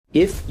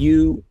If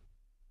you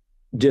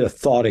did a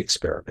thought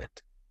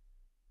experiment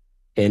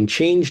and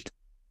changed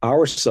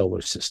our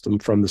solar system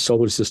from the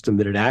solar system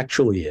that it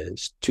actually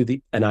is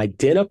to an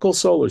identical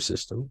solar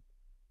system,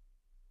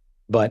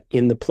 but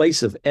in the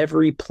place of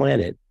every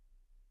planet,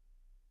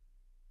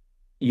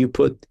 you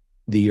put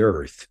the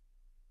Earth.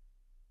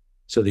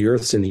 So the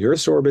Earth's in the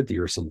Earth's orbit, the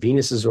Earth's in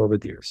Venus's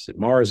orbit, the Earth's in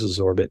Mars's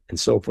orbit, and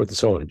so forth and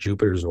so on,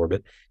 Jupiter's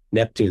orbit,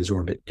 Neptune's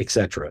orbit,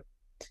 etc.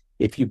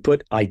 If you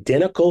put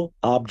identical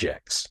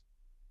objects,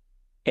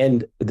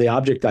 and the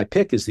object I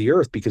pick is the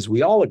Earth because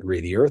we all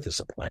agree the Earth is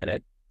a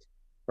planet,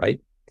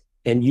 right?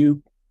 And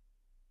you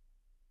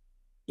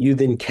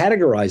then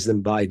categorize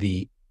them by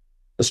the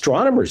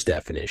astronomer's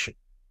definition.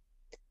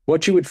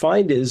 What you would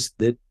find is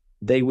that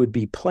they would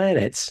be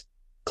planets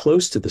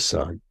close to the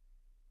sun.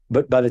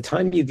 But by the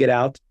time you get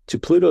out to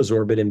Pluto's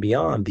orbit and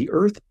beyond, the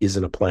Earth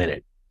isn't a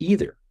planet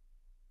either,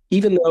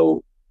 even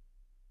though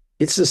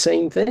it's the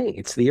same thing.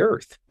 It's the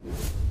Earth.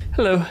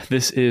 Hello,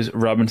 this is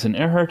Robinson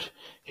Earhart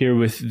here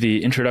with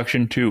the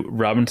introduction to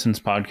Robinson's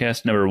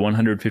podcast number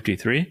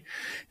 153.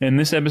 And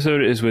this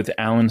episode is with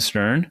Alan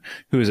Stern,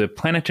 who is a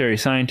planetary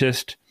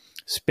scientist,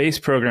 space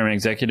program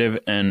executive,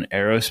 and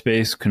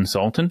aerospace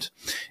consultant.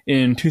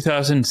 In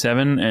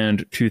 2007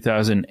 and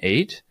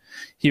 2008,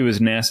 he was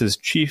NASA's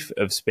chief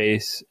of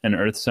space and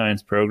earth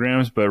science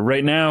programs, but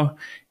right now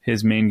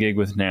his main gig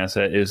with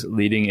NASA is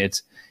leading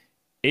its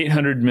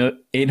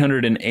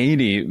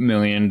 $880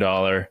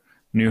 million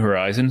New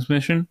Horizons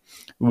mission,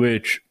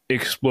 which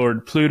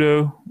explored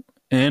Pluto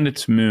and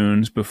its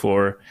moons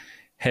before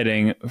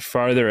heading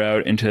farther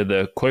out into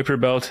the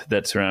Kuiper belt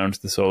that surrounds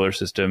the solar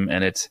system,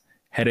 and it's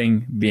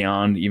heading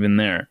beyond even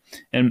there.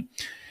 And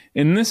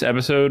in this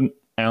episode,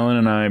 Alan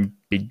and I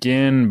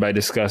begin by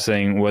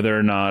discussing whether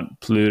or not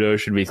Pluto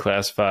should be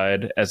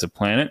classified as a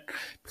planet,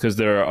 because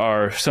there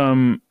are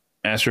some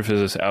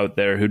astrophysicists out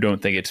there who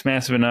don't think it's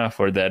massive enough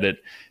or that it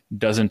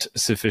doesn't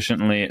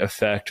sufficiently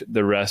affect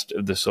the rest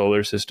of the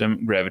solar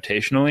system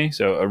gravitationally.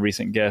 So a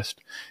recent guest,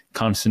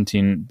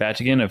 Konstantin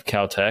Batygin of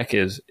Caltech,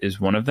 is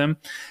one of them.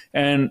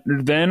 And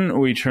then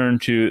we turn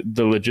to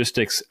the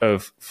logistics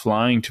of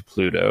flying to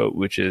Pluto,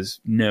 which is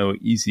no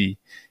easy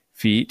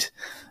feat.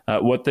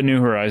 What the New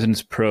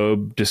Horizons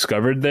probe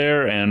discovered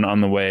there and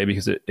on the way,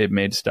 because it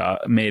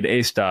made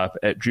a stop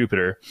at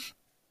Jupiter,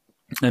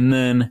 and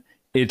then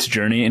its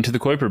journey into the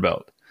Kuiper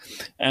belt.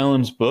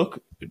 Alan's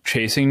book,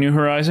 Chasing New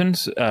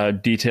Horizons,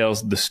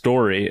 details the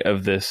story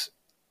of this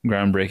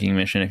groundbreaking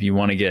mission if you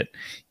want to get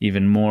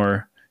even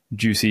more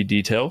juicy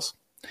details.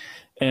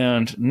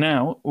 And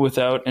now,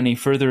 without any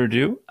further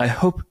ado, I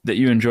hope that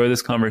you enjoy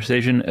this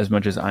conversation as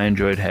much as I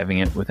enjoyed having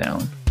it with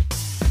Alan.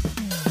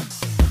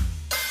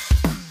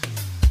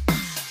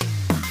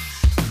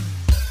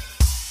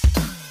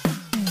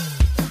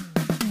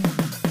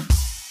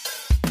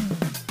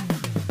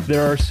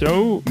 There are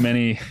so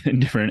many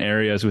different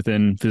areas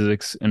within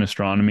physics and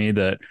astronomy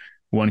that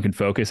one could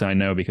focus. I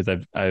know because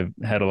I've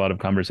had a lot of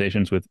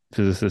conversations with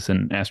physicists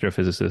and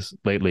astrophysicists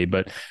lately,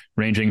 but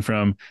ranging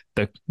from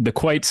the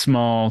quite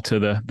small to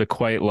the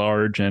quite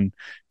large, and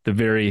the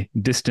very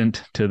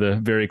distant to the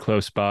very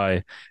close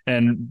by.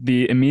 And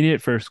the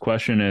immediate first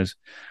question is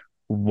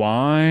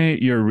why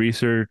your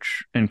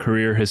research and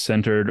career has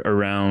centered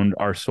around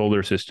our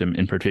solar system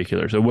in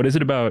particular. So what is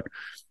it about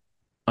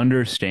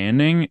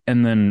understanding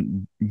and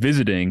then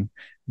visiting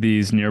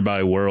these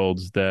nearby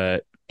worlds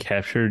that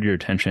captured your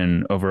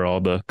attention over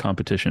all the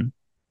competition?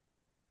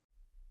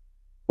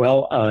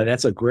 Well,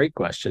 that's a great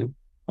question.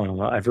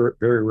 I've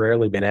very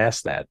rarely been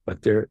asked that,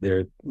 but there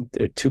are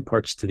two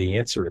parts to the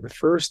answer. The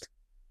first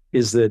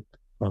is that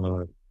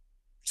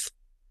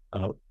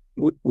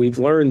we've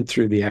learned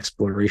through the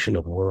exploration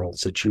of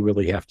worlds that you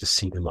really have to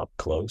see them up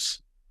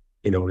close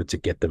in order to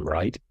get them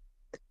right.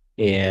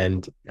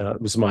 And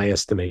it was my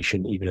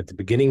estimation, even at the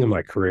beginning of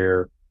my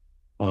career,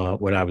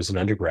 when I was an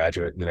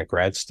undergraduate and then a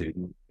grad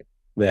student,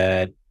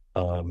 that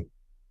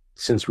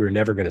since we were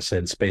never going to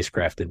send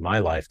spacecraft in my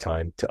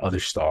lifetime to other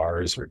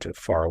stars or to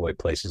faraway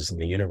places in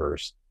the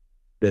universe,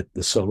 that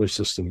the solar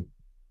system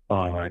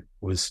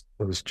was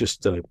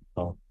just a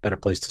better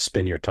place to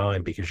spend your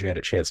time because you had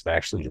a chance of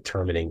actually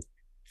determining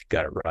if you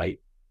got it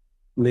right.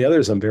 And the other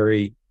is I'm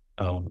very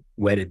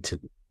wedded to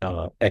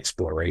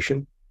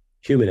exploration,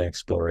 human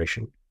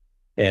exploration.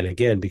 And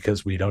again,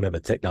 because we don't have a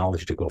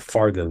technology to go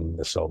farther than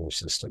the solar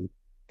system,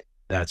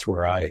 that's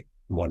where I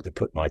wanted to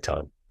put my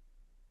time.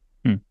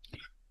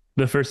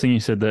 The first thing you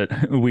said,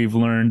 that we've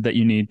learned that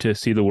you need to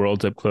see the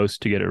worlds up close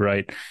to get it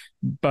right.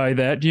 By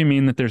that, do you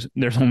mean that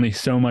there's only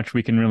so much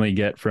we can really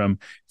get from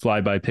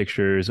flyby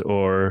pictures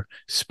or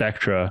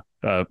spectra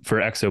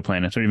for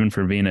exoplanets or even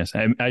for Venus?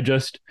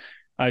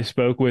 I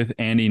spoke with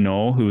Andy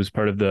Knoll, who was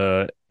part of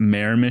the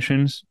MER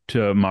missions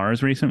to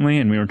Mars recently,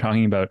 and we were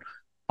talking about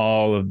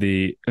all of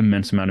the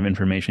immense amount of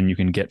information you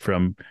can get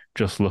from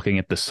just looking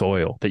at the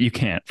soil that you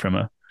can't from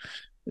a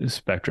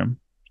spectrum.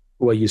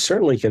 Well, you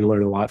certainly can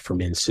learn a lot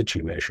from in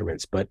situ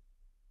measurements, but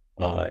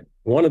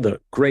one of the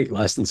great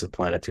lessons of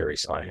planetary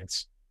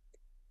science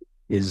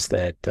is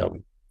that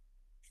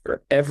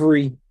for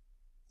every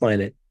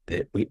planet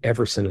that we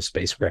ever sent a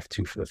spacecraft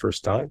to for the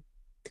first time,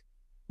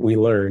 we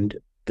learned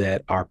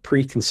that our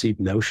preconceived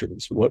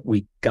notions, what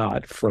we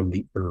got from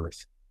the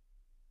Earth,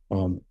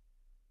 um,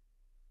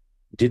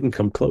 didn't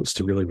come close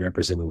to really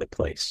representing the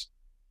place.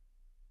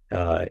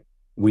 Uh,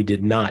 we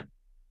did not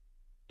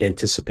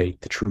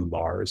anticipate the true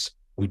Mars.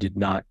 We did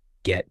not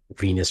get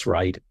Venus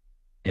right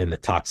and the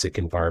toxic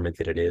environment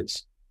that it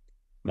is.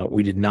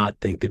 We did not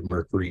think that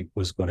Mercury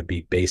was going to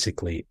be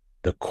basically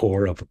the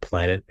core of a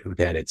planet who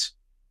had its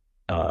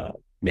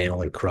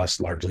mantle and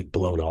crust largely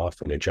blown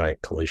off in a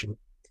giant collision.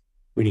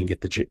 We didn't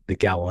get the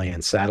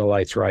Galilean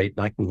satellites right.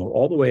 And I can go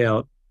all the way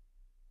out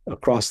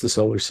across the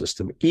solar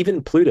system,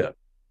 even Pluto.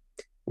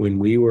 When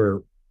we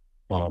were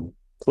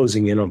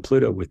closing in on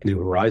Pluto with New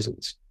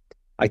Horizons,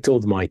 I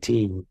told my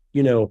team,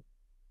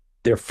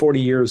 there are 40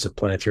 years of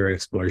planetary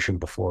exploration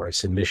before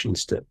us and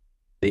missions to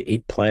the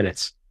 8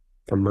 planets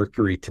from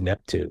Mercury to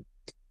Neptune.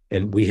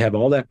 And we have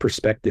all that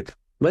perspective.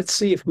 Let's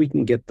see if we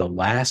can get the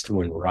last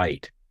one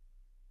right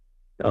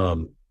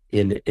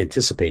in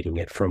anticipating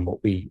it from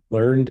what we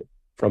learned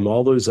from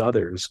all those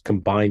others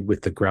combined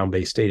with the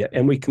ground-based data.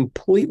 And we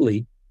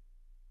completely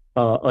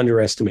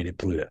underestimated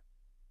Pluto.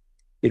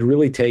 It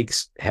really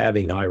takes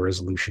having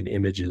high-resolution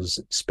images,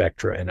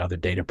 spectra, and other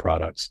data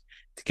products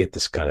to get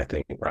this kind of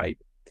thing right.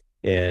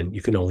 And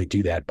you can only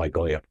do that by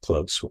going up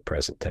close with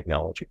present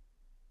technology.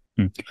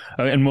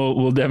 And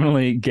we'll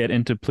definitely get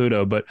into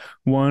Pluto, but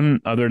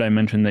one other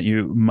dimension that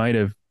you might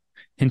have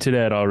hinted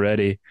at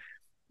already,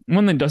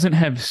 one that doesn't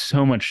have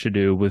so much to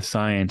do with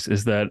science,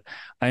 is that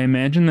I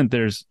imagine that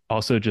there's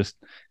also just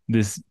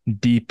this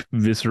deep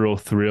visceral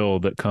thrill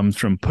that comes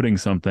from putting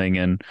something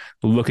and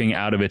looking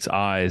out of its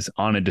eyes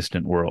on a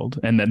distant world,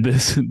 and that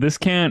this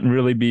can't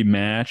really be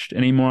matched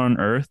anymore on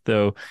Earth.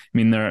 Though, I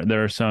mean,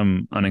 there are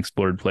some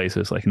unexplored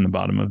places like in the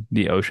bottom of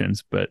the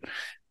oceans, but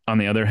on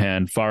the other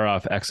hand, far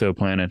off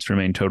exoplanets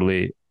remain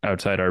totally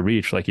outside our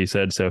reach, like you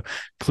said. So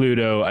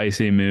Pluto,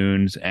 icy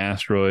moons,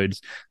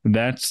 asteroids,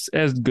 that's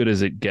as good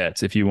as it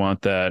gets if you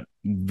want that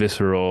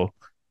visceral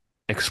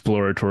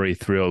exploratory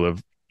thrill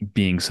of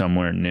being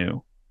somewhere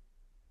new.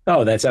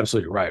 Oh, that's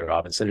absolutely right,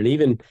 Robinson. And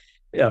even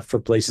for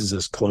places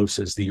as close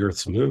as the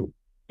Earth's moon,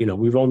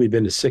 we've only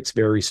been to 6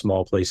 very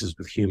small places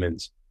with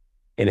humans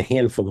and a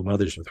handful of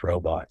others with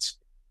robots.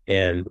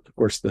 And of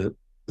course, the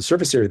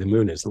surface area of the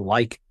moon is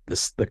like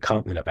the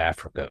continent of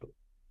Africa.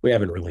 We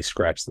haven't really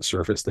scratched the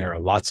surface. There are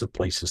lots of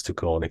places to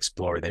go and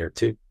explore there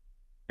too,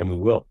 and we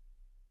will.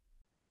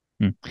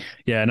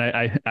 Yeah,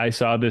 and I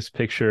saw this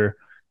picture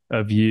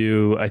of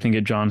you, I think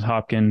at Johns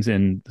Hopkins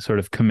in the sort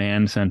of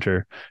command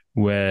center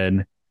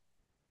when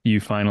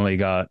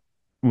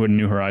when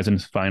New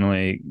Horizons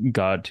finally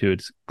got to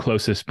its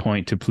closest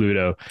point to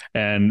Pluto,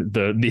 and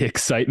the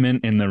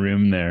excitement in the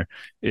room there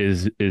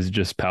is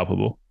just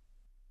palpable.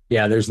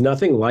 Yeah, there's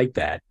nothing like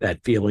that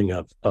feeling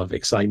of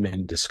excitement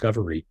and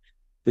discovery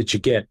that you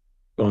get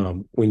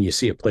when you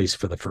see a place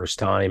for the first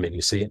time and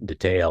you see it in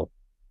detail.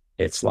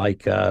 It's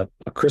like a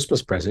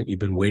Christmas present you've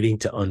been waiting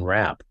to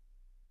unwrap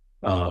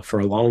for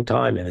a long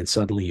time, and then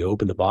suddenly you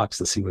open the box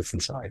to see what's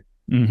inside.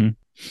 Mm-hmm.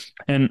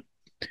 And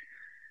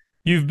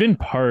you've been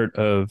part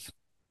of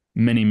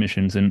many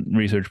missions and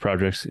research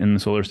projects in the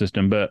solar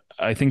system, but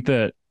I think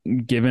that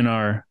given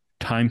our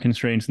time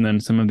constraints and then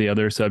some of the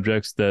other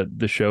subjects that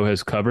the show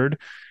has covered,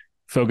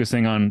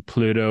 focusing on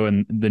Pluto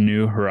and the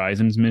New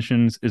Horizons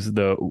is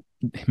the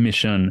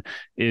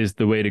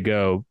way to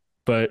go.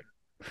 But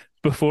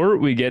before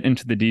we get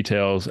into the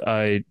details,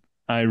 I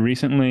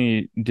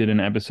recently did an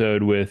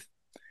episode with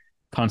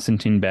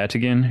Konstantin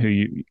Batygin,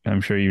 who I'm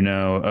sure you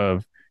know,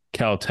 of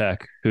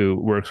Caltech, who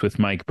works with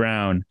Mike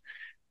Brown.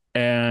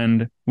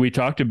 And we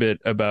talked a bit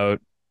about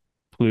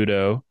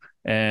Pluto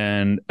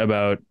and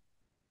about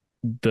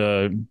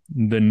the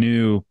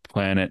new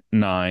Planet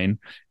 9,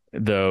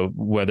 though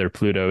whether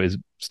Pluto is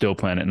still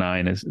Planet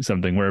 9 is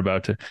something we're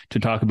about to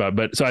talk about.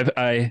 But so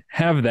I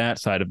have that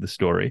side of the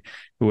story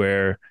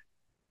where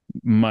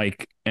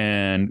Mike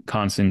and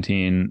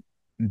Constantine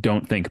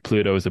don't think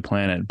Pluto is a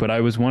planet. But I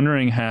was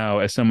wondering how,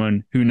 as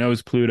someone who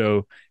knows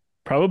Pluto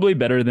probably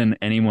better than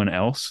anyone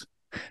else,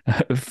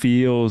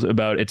 feels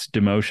about its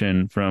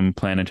demotion from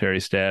planetary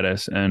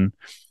status, and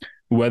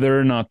whether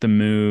or not the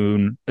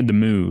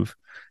move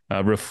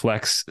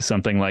reflects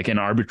something like an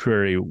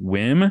arbitrary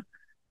whim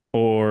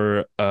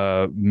or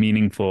a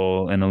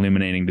meaningful and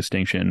illuminating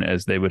distinction,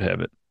 as they would have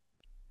it.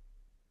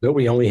 But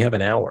we only have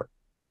an hour.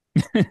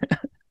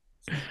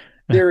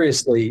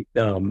 Seriously,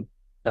 there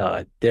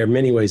are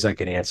many ways I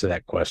can answer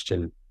that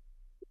question.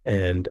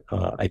 And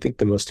I think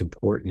the most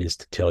important is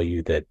to tell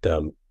you that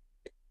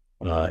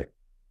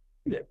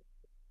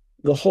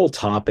the whole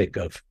topic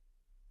of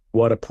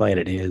what a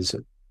planet is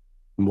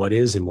and what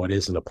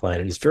isn't a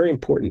planet is very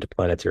important to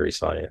planetary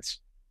science.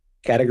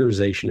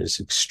 Categorization is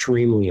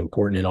extremely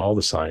important in all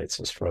the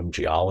sciences, from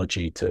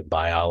geology to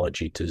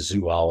biology to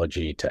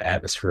zoology to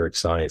atmospheric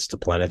science to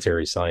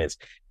planetary science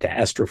to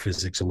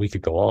astrophysics, and we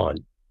could go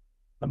on,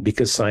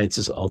 because science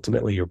is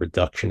ultimately a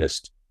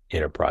reductionist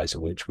enterprise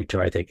in which we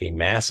try to take a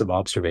mass of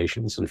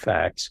observations and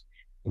facts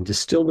and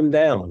distill them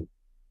down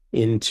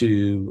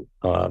into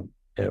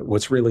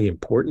what's really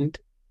important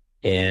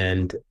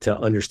and to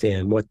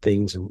understand what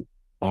things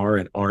are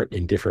and aren't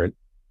in different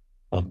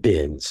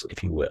bins,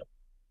 if you will.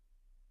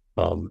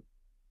 Um,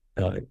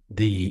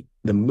 the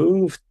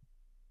move,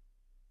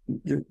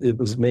 it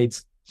was made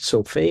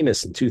so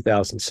famous in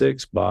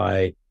 2006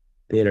 by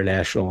the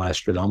International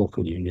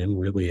Astronomical Union,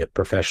 really a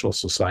professional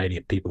society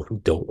of people who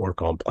don't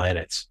work on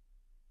planets,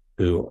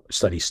 who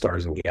study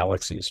stars and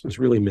galaxies, was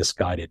really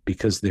misguided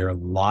because their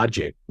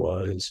logic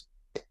was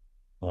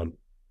um,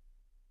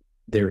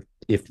 there.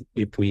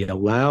 If we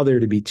allow there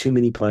to be too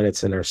many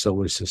planets in our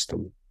solar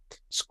system,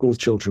 school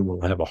children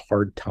will have a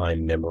hard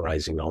time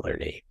memorizing all their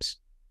names.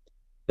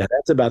 Now,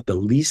 that's about the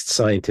least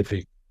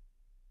scientific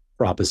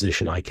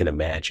proposition I can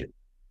imagine.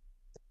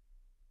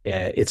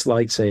 It's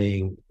like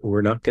saying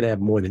we're not going to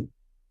have more than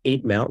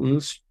 8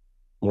 mountains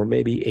or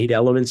maybe 8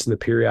 elements in the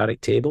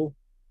periodic table.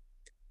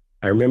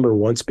 I remember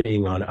once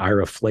being on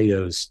Ira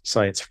Flato's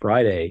Science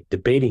Friday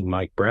debating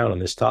Mike Brown on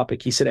this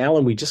topic. He said,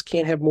 Alan, we just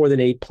can't have more than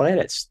 8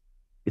 planets.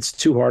 It's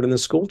too hard on the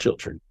school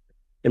children.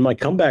 And my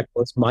comeback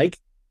was, Mike,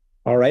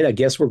 all right, I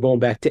guess we're going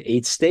back to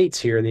 8 states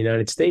here in the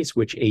United States.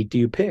 Which 8 do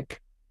you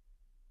pick?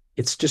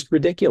 It's just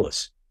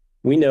ridiculous.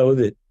 We know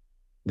that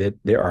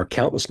there are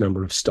countless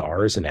number of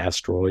stars and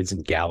asteroids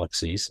and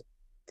galaxies,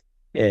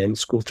 and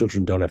school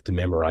children don't have to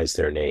memorize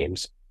their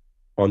names.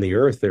 On the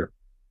Earth, there,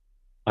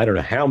 I don't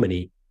know how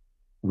many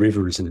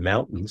rivers and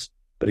mountains,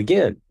 but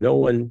again, no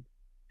one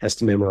has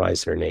to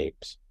memorize their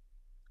names.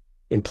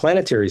 In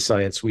planetary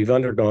science, we've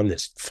undergone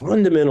this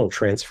fundamental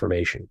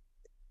transformation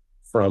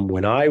from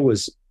when I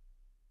was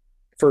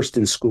first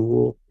in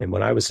school and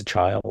when I was a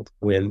child,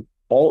 when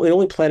all the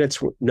only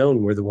planets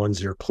known were the ones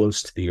that are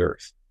close to the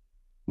Earth,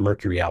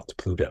 Mercury out to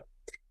Pluto.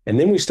 And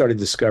then we started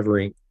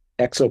discovering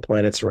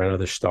exoplanets around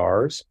other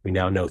stars. We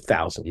now know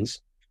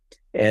thousands.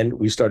 And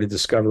we started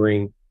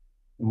discovering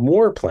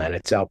more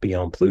planets out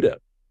beyond Pluto.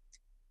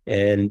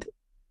 And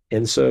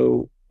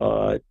so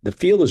the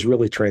field has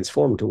really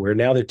transformed to where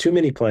now there are too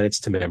many planets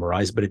to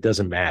memorize, but it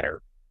doesn't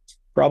matter.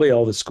 Probably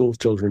all the school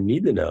children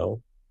need to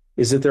know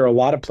is that there are a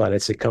lot of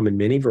planets that come in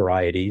many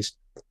varieties.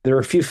 There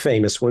are a few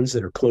famous ones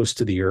that are close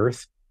to the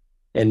Earth,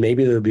 and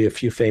maybe there'll be a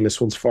few famous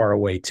ones far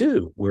away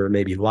too, where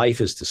maybe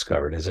life is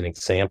discovered as an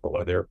example,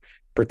 or they're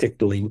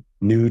particularly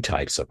new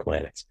types of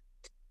planets.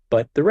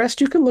 But the rest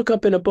you can look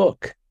up in a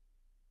book.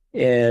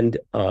 And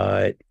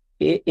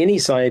any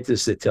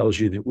scientist that tells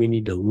you that we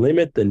need to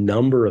limit the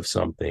number of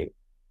something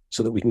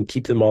so that we can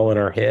keep them all in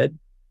our head,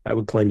 I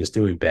would claim is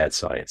doing bad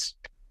science.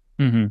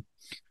 Mm-hmm.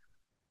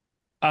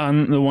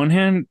 On the one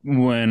hand,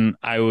 when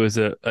I was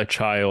a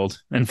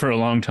child, and for a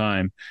long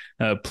time,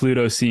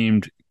 Pluto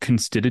seemed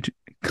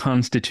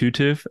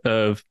constitutive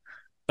of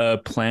a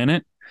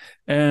planet,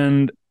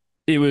 and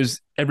it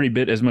was every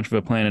bit as much of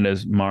a planet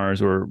as Mars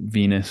or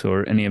Venus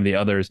or any of the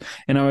others.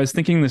 And I was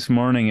thinking this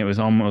morning, it was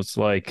almost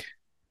like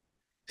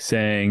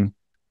saying,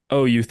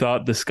 "Oh, you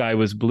thought the sky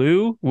was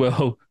blue?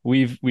 Well,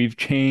 we've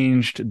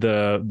changed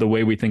the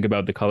way we think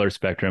about the color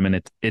spectrum,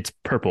 and it's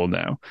purple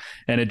now."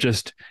 And it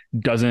just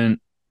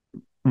doesn't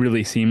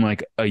really seem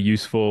like a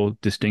useful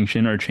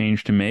distinction or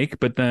change to make.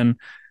 But then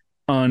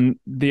on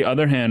the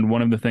other hand,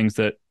 one of the things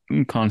that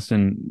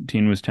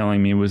Constantine was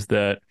telling me was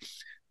that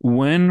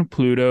when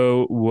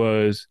Pluto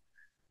was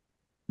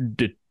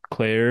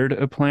declared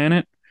a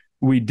planet,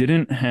 we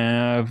didn't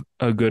have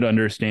a good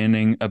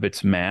understanding of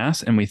its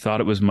mass, and we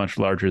thought it was much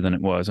larger than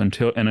it was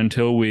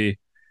until we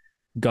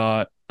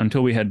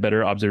had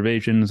better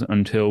observations,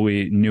 until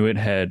we knew it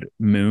had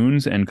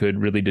moons and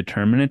could really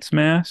determine its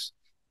mass.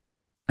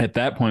 At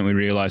that point, we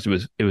realized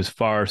it was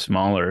far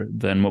smaller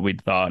than what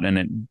we'd thought, and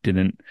it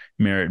didn't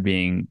merit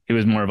being. It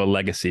was more of a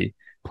legacy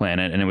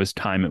planet, and it was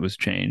time it was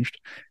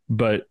changed.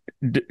 But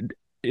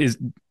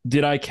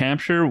did I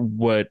capture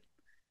what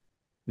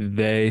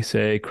they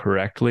say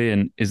correctly,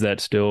 and is that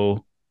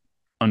still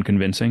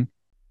unconvincing?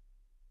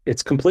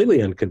 It's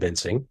completely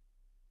unconvincing,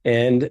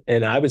 and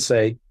I would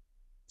say,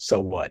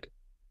 so what?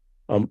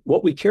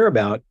 What we care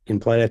about in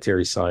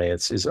planetary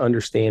science is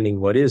understanding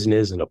what is and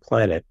isn't a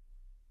planet.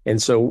 And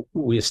so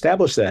we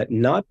establish that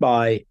not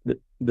by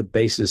the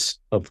basis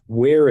of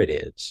where it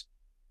is,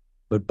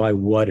 but by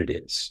what it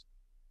is.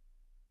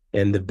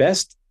 And the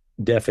best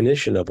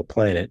definition of a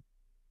planet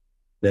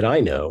that I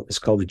know is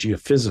called the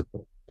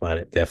geophysical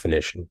planet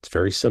definition. It's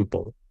very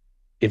simple.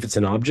 If it's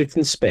an object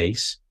in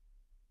space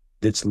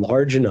that's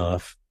large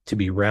enough to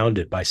be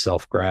rounded by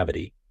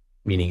self-gravity,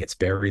 meaning it's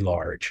very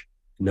large,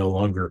 no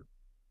longer,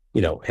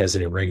 has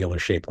an irregular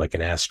shape like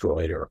an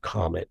asteroid or a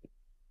comet,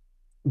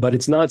 but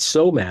it's not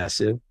so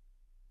massive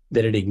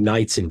that it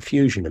ignites in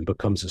fusion and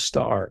becomes a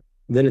star,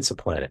 then it's a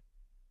planet.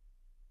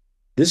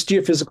 This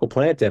geophysical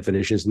planet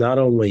definition is not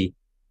only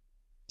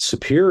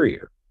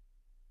superior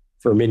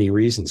for many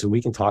reasons, and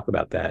we can talk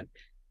about that,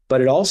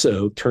 but it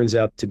also turns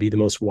out to be the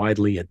most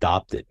widely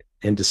adopted.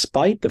 And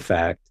despite the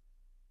fact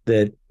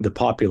that the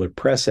popular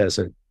press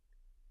hasn't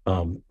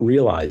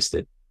realized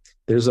it,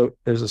 there's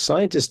a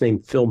scientist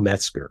named Phil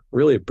Metzger,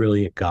 really a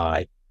brilliant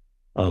guy.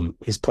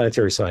 He's a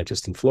planetary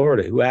scientist in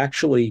Florida, who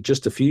actually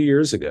just a few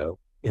years ago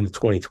in the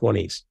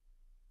 2020s,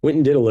 went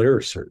and did a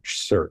literature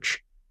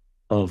search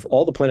of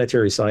all the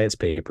planetary science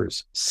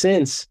papers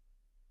since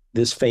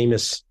this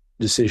famous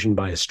decision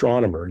by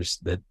astronomers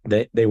that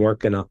they weren't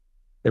going to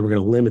they were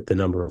going to limit the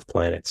number of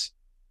planets.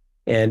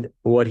 And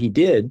what he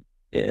did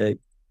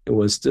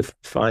was to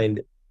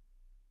find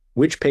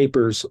which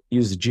papers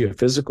use the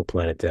geophysical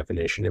planet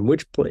definition and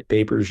which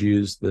papers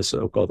use the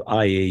so-called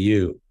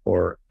IAU,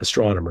 or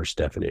astronomers'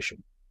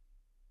 definition.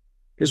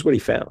 Here's what he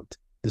found.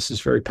 This is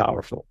very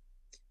powerful,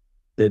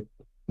 that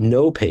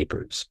no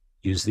papers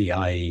use the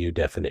IAU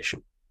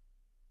definition.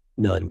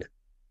 None,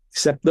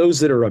 except those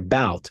that are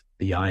about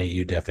the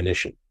IAU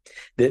definition.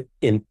 That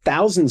in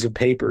thousands of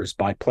papers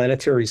by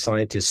planetary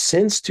scientists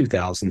since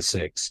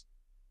 2006,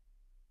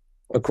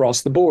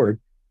 across the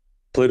board,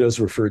 Pluto's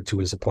referred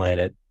to as a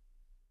planet.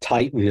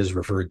 Titan is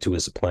referred to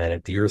as a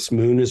planet. The Earth's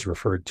moon is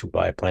referred to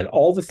by a planet.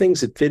 All the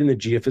things that fit in the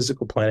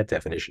geophysical planet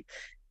definition.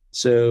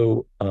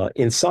 So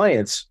in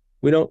science,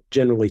 we don't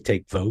generally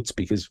take votes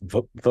because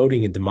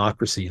voting in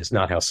democracy is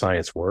not how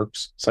science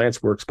works.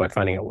 Science works by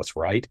finding out what's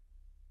right.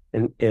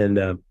 And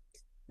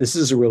this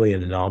is really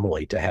an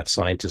anomaly to have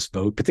scientists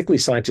vote, particularly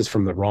scientists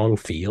from the wrong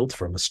field,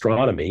 from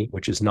astronomy,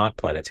 which is not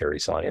planetary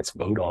science,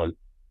 vote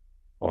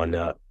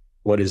on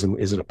what is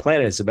it a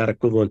planet? It's about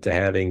equivalent to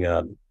having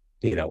a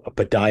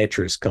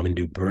podiatrist come and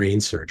do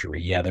brain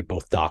surgery. Yeah, they're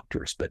both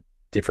doctors, but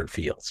different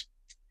fields.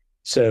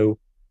 So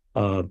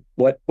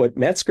what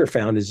Metzger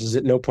found is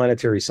that no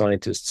planetary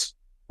scientists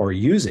are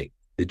using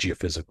the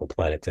geophysical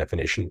planet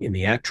definition in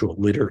the actual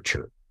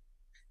literature.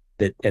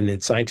 And then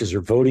scientists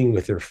are voting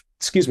with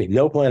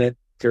no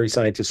planetary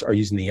scientists are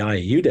using the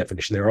IAU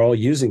definition. They're all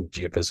using the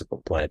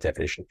geophysical planet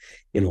definition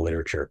in the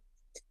literature,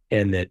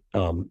 and that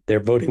they're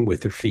voting with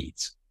their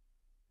feet.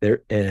 I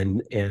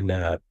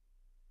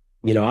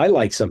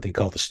like something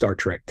called the Star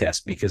Trek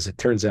test because it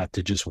turns out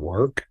to just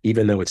work,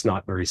 even though it's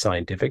not very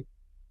scientific.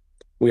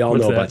 We all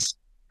know about Star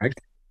Trek.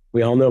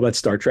 We all know about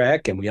Star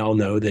Trek, and we all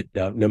know that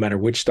no matter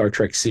which Star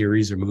Trek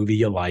series or movie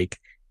you like,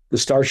 the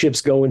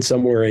starship's going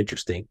somewhere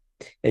interesting.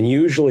 And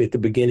usually at the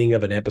beginning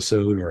of an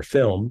episode or a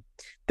film,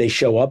 they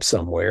show up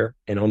somewhere,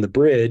 and on the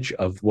bridge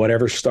of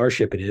whatever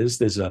starship it is,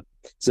 there's a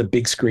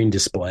big screen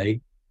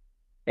display,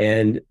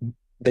 and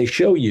they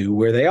show you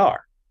where they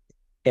are.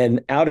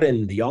 And out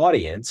in the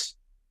audience,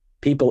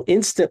 people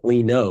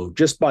instantly know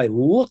just by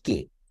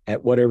looking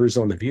at whatever's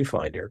on the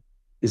viewfinder,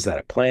 is that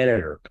a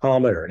planet or a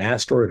comet or an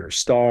asteroid or a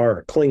star or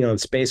a Klingon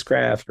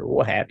spacecraft or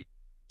what have you.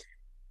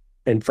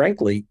 And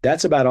frankly,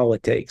 that's about all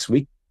it takes.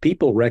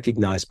 People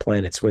recognize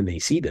planets when they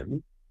see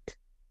them.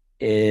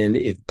 And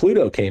if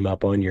Pluto came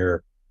up on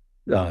your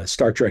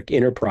Star Trek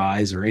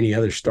Enterprise or any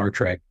other Star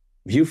Trek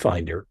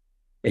viewfinder,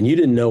 and you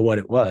didn't know what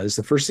it was,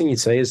 the first thing you'd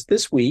say is,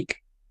 this week,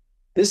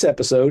 this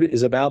episode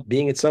is about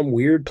being at some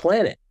weird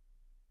planet.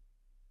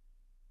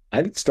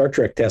 I think Star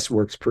Trek test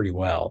works pretty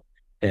well,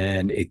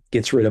 and it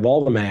gets rid of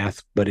all the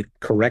math, but it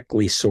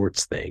correctly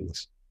sorts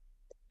things.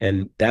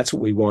 And that's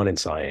what we want in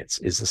science,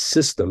 is a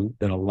system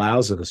that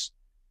allows us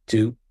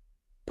to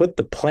put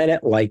the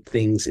planet-like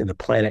things in the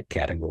planet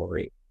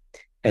category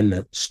and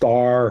the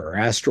star or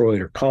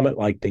asteroid or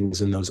comet-like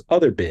things in those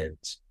other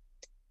bins.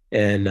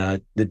 And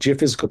the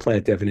geophysical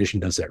planet definition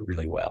does that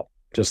really well,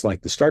 just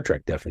like the Star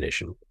Trek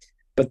definition.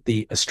 But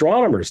the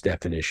astronomer's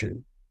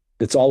definition,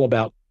 that's all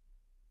about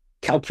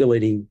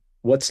calculating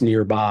what's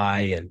nearby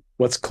and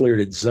what's cleared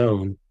its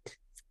zone,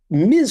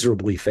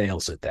 miserably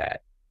fails at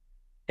that.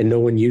 And no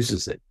one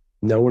uses it.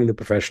 No one in the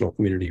professional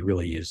community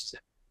really uses it.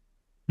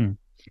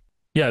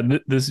 Yeah,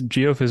 this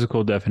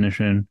geophysical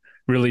definition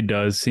really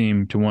does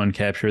seem to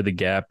capture the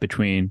gap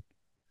between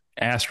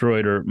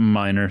asteroid or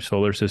minor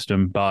solar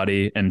system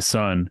body and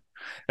sun,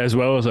 as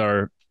well as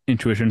our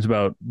intuitions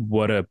about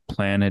what a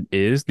planet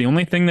is. The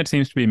only thing that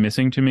seems to be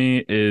missing to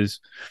me is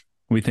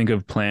we think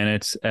of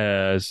planets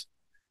as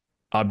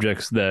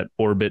objects that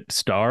orbit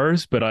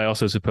stars, but I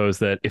also suppose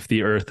that if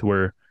the Earth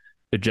were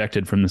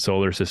ejected from the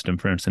solar system,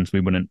 for instance, we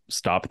wouldn't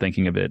stop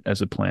thinking of it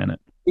as a planet.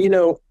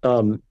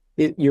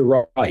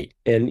 You're right.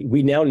 And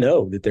we now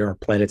know that there are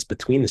planets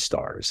between the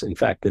stars. In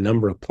fact, the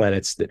number of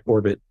planets that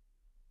orbit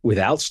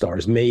without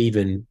stars may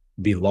even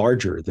be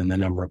larger than the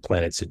number of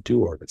planets that do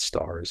orbit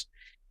stars.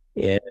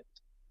 And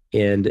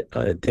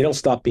they don't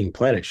stop being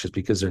planets just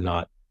because they're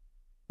not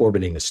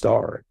orbiting a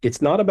star.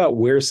 It's not about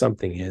where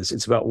something is,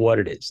 it's about what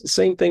it is. The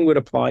same thing would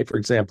apply, for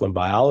example, in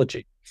biology.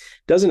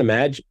 It doesn't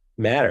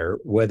matter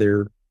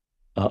whether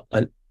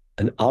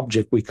an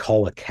object we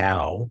call a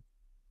cow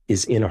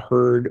is in a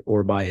herd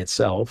or by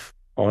itself,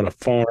 on a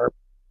farm,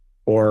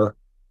 or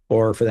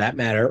for that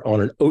matter,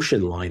 on an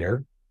ocean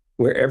liner.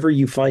 Wherever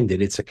you find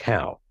it, it's a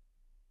cow.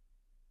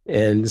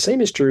 And the same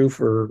is true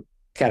for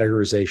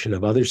categorization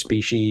of other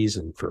species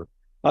and for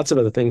lots of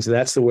other things.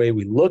 That's the way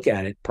we look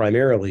at it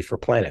primarily for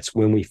planets.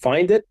 When we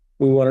find it,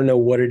 we want to know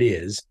what it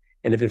is.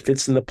 And if it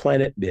fits in the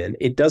planet bin,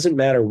 it doesn't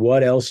matter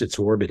what else it's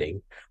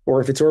orbiting or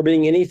if it's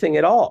orbiting anything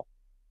at all.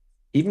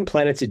 Even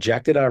planets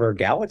ejected out of our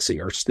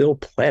galaxy are still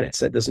planets.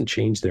 That doesn't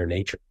change their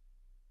nature.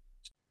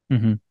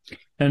 Mm-hmm.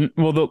 And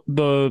well,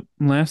 the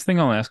last thing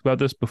I'll ask about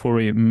this before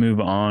we move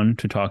on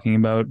to talking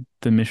about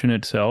the mission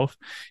itself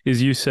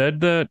is you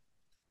said that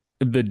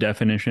the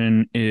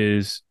definition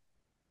is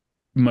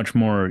much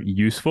more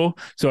useful.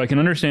 So I can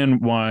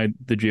understand why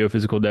the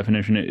geophysical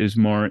definition is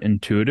more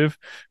intuitive,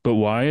 but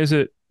why is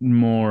it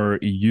more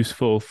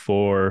useful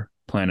for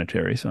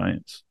planetary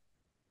science?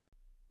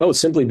 Oh,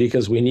 simply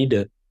because we need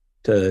to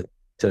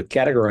to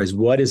categorize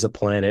what is a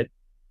planet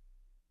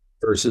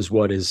versus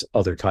what is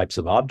other types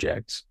of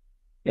objects.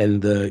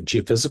 And the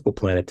geophysical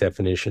planet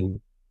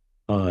definition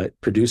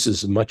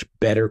produces a much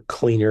better,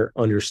 cleaner,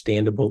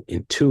 understandable,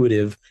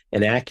 intuitive,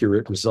 and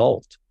accurate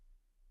result.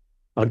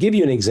 I'll give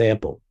you an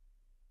example.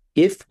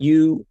 If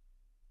you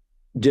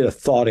did a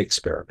thought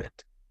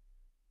experiment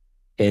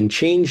and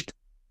changed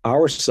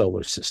our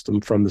solar system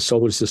from the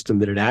solar system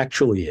that it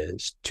actually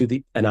is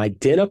to an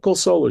identical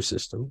solar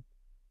system,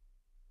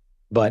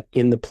 but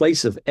in the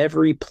place of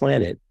every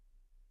planet,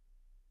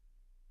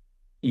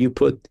 you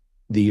put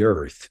the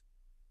Earth.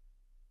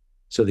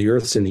 So the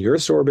Earth's in the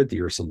Earth's orbit,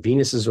 the Earth's in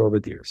Venus's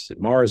orbit, the Earth's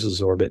in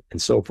Mars's orbit,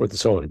 and so forth and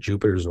so on,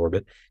 Jupiter's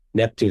orbit,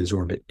 Neptune's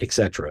orbit,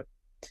 etc.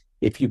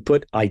 If you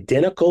put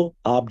identical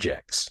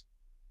objects,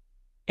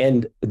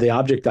 and the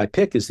object I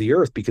pick is the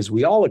Earth because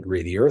we all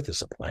agree the Earth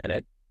is a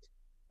planet,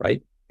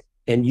 right?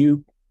 And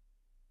you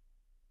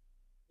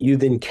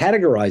then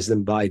categorize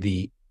them by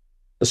the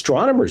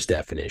astronomer's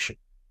definition.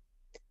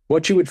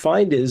 What you would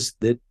find is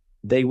that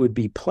they would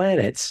be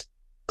planets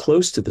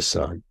close to the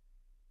sun,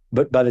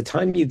 but by the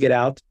time you get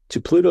out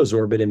to Pluto's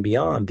orbit and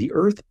beyond, the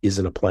Earth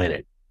isn't a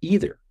planet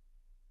either,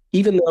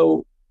 even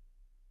though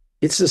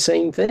it's the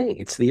same thing.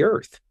 It's the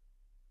Earth,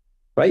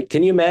 right?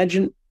 Can you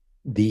imagine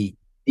the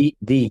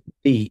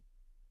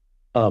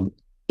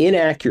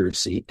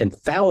inaccuracy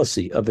and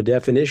fallacy of a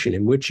definition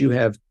in which you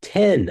have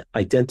 10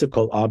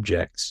 identical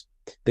objects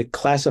that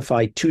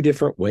classify two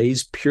different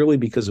ways purely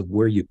because of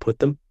where you put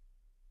them?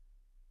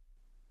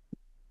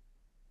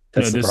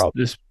 No, That's the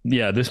problem.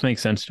 yeah, this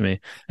makes sense to me.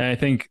 And I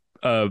think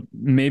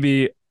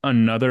maybe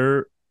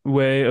another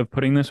way of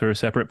putting this or a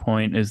separate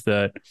point is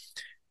that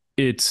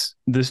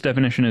this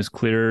definition is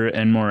clearer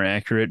and more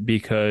accurate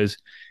because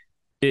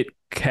it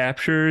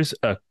captures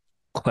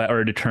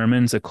or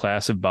determines a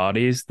class of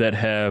bodies that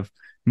have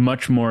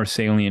much more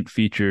salient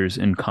features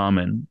in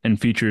common and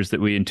features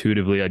that we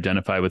intuitively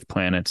identify with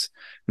planets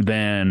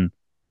than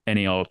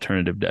any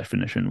alternative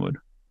definition would.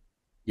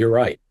 You're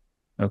right.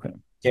 Okay.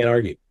 Can't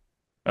argue.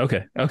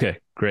 Okay. Okay.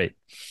 Great.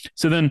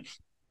 So then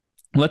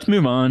let's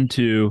move on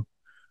to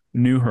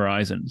New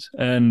Horizons.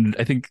 And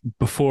I think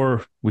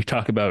before we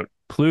talk about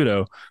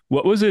Pluto,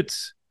 what was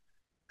its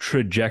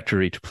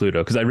trajectory to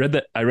Pluto? Because I read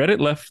it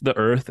left the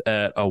Earth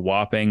at a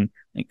whopping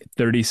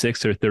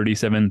 36 or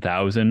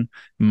 37,000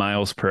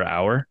 miles per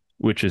hour,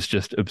 which is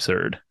just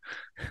absurd.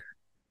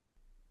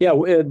 Yeah,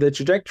 the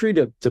trajectory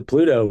to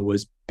Pluto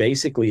was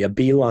basically a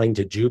beeline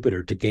to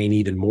Jupiter to gain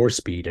even more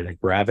speed and a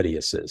gravity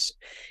assist,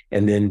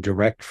 and then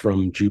direct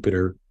from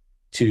Jupiter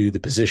to the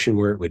position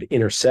where it would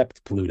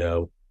intercept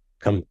Pluto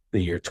come the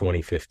year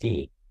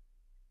 2015.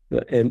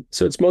 And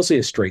so it's mostly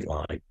a straight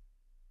line.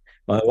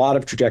 A lot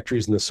of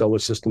trajectories in the solar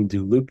system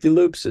do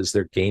loop-de-loops as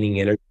they're gaining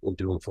energy and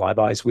doing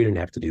flybys. We didn't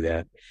have to do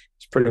that.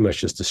 It's pretty much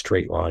just a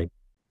straight line.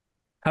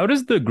 How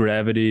does the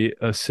gravity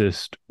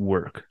assist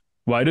work?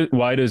 Why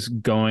does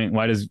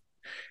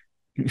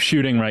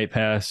shooting right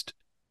past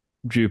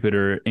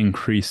Jupiter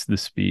increase the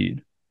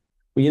speed?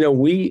 Well,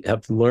 we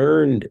have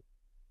learned,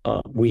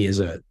 we as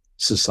a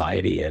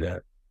society and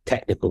a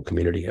technical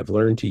community have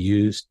learned to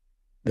use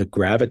the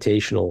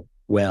gravitational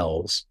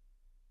wells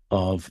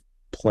of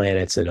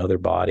planets and other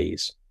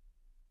bodies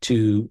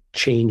to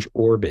change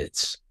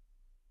orbits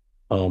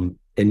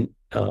and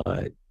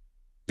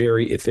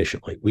very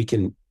efficiently. We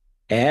can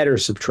add or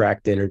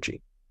subtract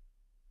energy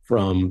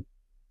from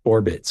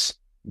orbits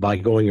by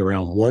going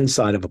around one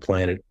side of a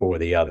planet or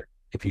the other.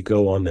 If you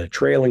go on the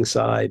trailing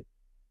side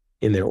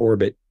in their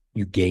orbit,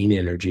 you gain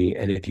energy.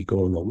 And if you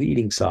go on the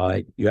leading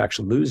side, you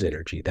actually lose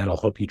energy. That'll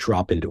help you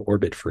drop into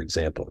orbit, for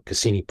example,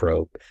 Cassini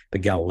probe, the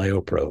Galileo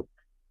probe,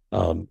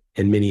 and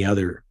many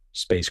other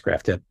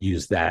spacecraft have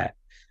used that.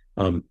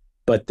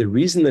 But the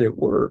reason that it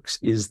works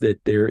is that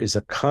there is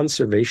a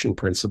conservation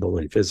principle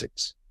in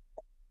physics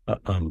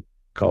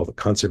called the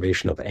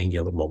conservation of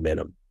angular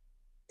momentum.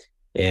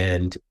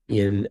 And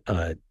in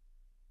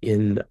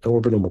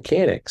orbital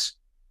mechanics,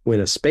 when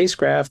a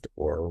spacecraft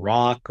or a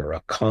rock or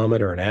a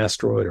comet or an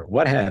asteroid or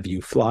what have you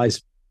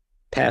flies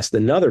past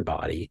another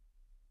body,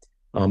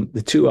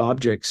 the two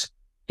objects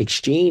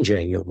exchange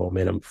angular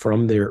momentum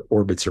from their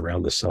orbits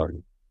around the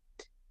sun.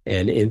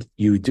 And if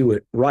you do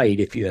it right,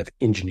 if you have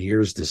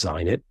engineers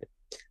design it,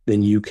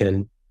 then you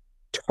can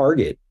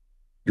target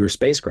your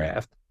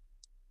spacecraft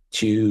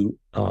to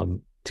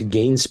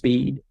gain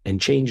speed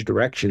and change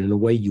direction in the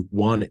way you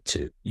want it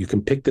to. You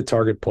can pick the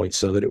target point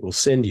so that it will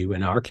send you,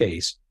 in our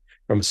case,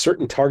 from a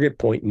certain target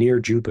point near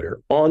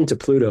Jupiter onto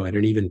Pluto at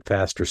an even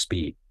faster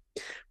speed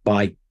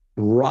by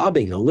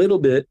robbing a little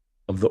bit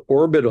of the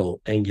orbital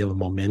angular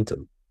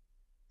momentum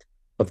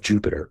of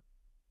Jupiter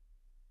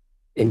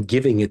and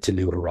giving it to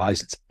New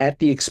Horizons at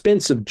the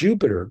expense of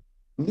Jupiter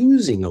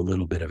losing a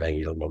little bit of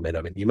angular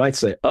momentum. And you might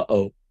say,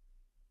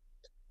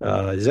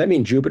 does that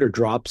mean Jupiter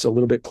drops a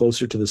little bit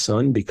closer to the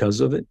sun because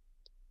of it?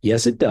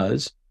 Yes, it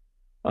does.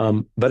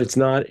 But it's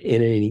not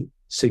in any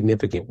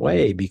significant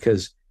way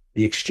because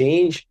the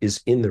exchange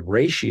is in the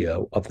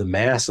ratio of the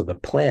mass of the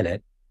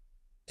planet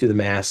to the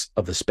mass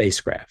of the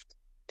spacecraft.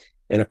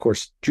 And of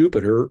course,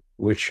 Jupiter,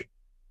 which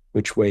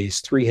weighs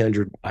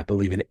 300, I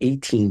believe, and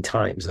 18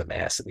 times the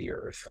mass of the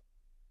Earth,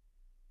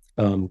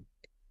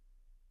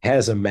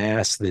 has a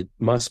mass that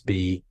must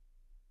be,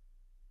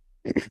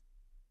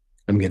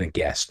 I'm going to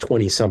guess,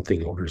 20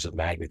 something orders of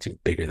magnitude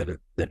bigger than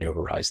the New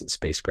Horizons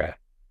spacecraft.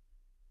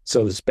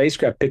 So the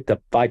spacecraft picked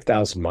up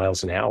 5,000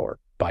 miles an hour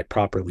by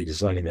properly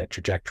designing that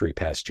trajectory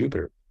past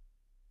Jupiter.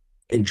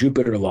 And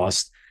Jupiter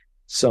lost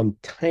some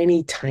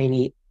tiny,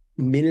 tiny,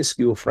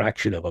 minuscule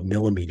fraction of a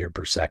millimeter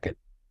per second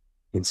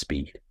in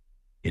speed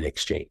in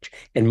exchange.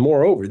 And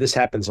moreover, this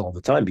happens all the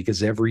time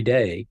because every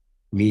day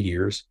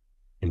meteors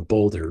and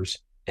boulders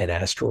and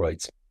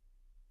asteroids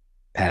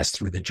pass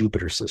through the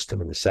Jupiter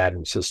system and the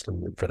Saturn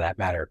system, and for that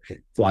matter,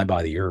 fly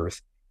by the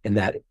Earth. And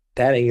that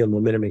angular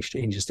momentum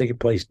exchange is taking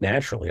place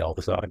naturally all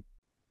the time.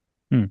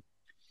 Hmm.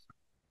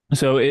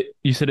 So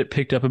you said it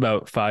picked up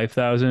about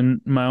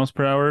 5,000 miles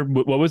per hour.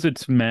 What was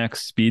its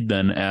max speed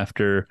then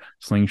after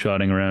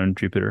slingshotting around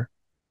Jupiter?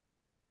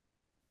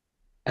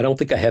 I don't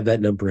think I have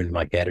that number in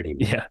my head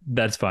anymore. Yeah,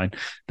 that's fine.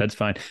 That's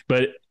fine.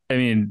 But I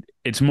mean,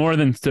 it's more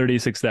than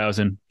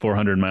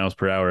 36,400 miles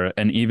per hour.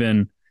 And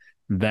even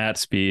that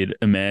speed,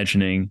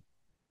 imagining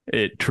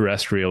it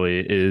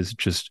terrestrially, is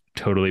just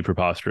totally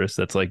preposterous.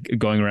 That's like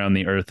going around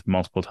the Earth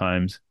multiple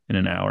times in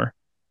an hour.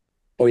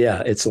 Oh,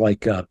 yeah. It's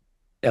like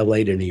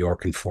LA to New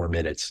York in 4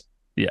 minutes.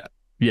 Yeah.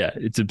 Yeah.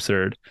 It's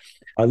absurd.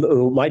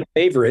 My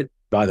favorite,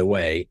 by the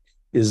way,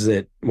 is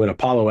that when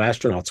Apollo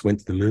astronauts went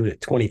to the moon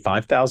at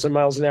 25,000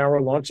 miles an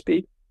hour launch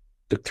speed,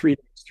 it took 3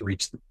 days to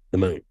reach the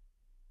moon.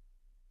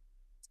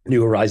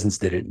 New Horizons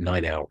did it in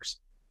 9 hours.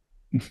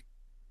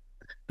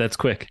 That's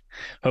quick.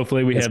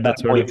 Hopefully we That's have about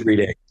 3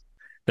 days.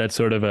 that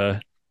sort of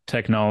a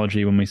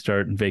technology when we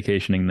start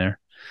vacationing there.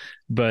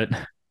 But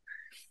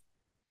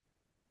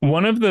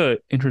one of the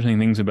interesting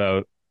things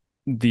about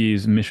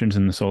these missions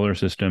in the solar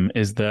system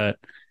is that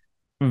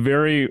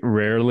very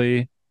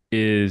rarely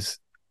is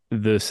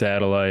the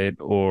satellite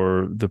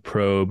or the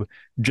probe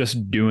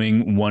just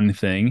doing one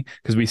thing,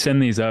 because we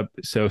send these up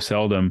so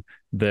seldom.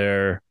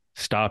 They're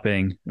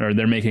stopping, or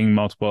they're making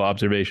multiple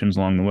observations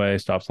along the way,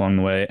 stops along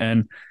the way.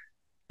 And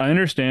I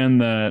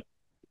understand that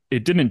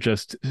it didn't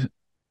just,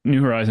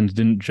 New Horizons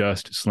didn't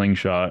just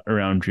slingshot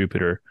around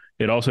Jupiter.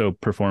 It also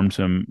performed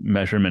some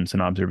measurements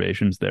and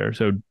observations there.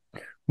 So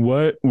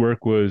what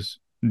work was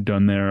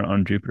done there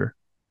on Jupiter,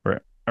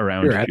 or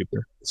around Sure.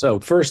 Jupiter?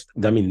 So first,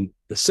 I mean,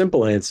 the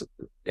simple answer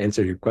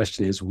to your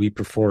question is we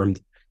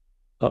performed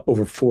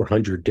over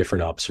 400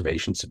 different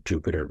observations of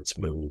Jupiter and its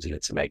moons and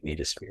its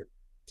magnetosphere.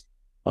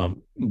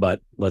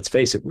 But let's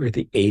face it, we're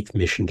the eighth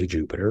mission to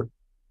Jupiter.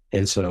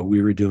 And so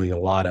we were doing a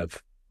lot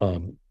of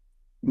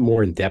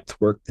more in-depth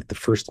work that the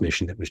first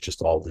mission that was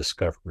just all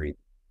discovery,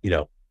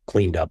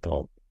 cleaned up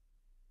on.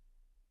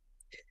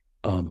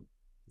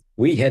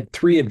 We had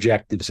three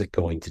objectives at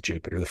going to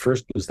Jupiter. The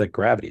first was that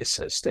gravity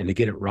assist and to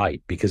get it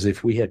right, because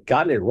if we had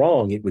gotten it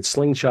wrong, it would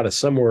slingshot us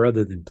somewhere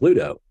other than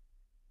Pluto,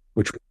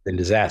 which would have been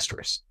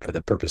disastrous for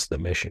the purpose of the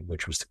mission,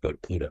 which was to go to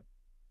Pluto.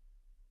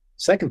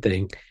 Second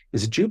thing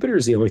is that Jupiter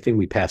is the only thing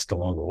we passed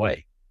along the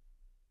way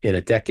in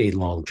a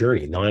decade-long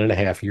journey,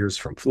 9.5 years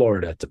from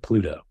Florida to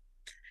Pluto.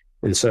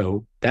 And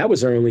so that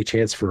was our only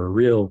chance for a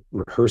real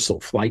rehearsal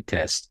flight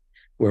test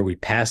where we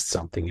passed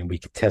something and we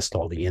could test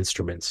all the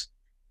instruments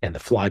and the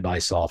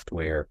flyby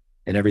software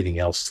and everything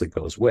else that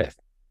goes with.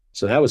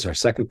 So that was our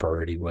second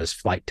priority, was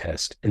flight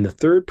test. And the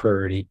third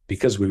priority,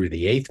 because we were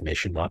the eighth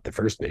mission, not the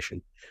first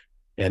mission,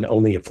 and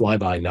only a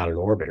flyby, not an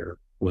orbiter,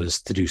 was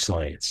to do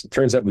science. It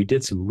turns out we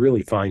did some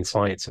really fine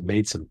science and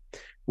made some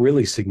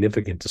really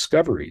significant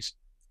discoveries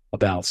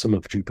about some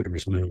of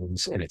Jupiter's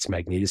moons and its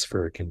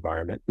magnetospheric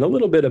environment, and a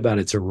little bit about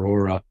its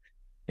aurora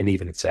and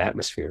even its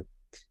atmosphere.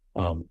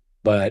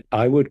 But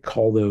I would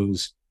call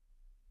those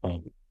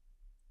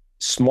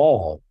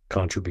small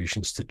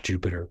contributions to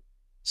Jupiter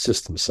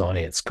system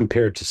science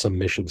compared to some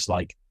missions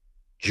like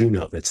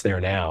Juno that's there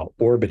now,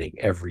 orbiting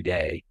every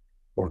day,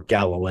 or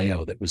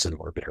Galileo that was an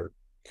orbiter,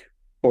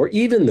 or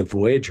even the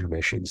Voyager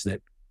missions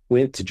that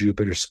went to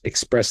Jupiter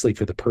expressly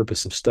for the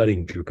purpose of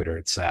studying Jupiter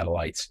and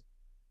satellites,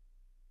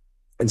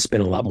 and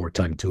spent a lot more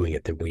time doing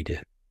it than we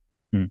did.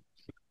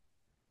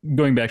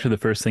 Going back to the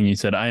first thing you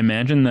said, I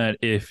imagine that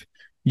if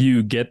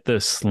you get the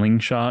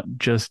slingshot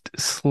just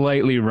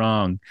slightly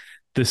wrong,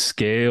 the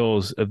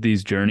scales of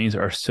these journeys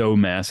are so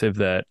massive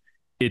that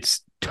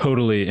it's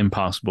totally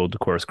impossible to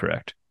course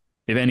correct.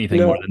 If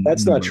anything, more than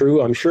that's not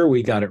true. I'm sure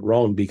we got it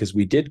wrong because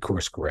we did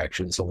course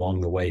corrections along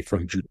the way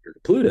from Jupiter to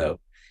Pluto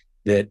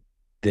that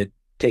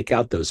take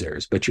out those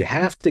errors. But you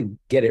have to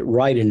get it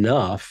right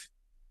enough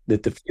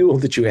that the fuel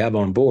that you have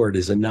on board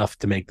is enough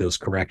to make those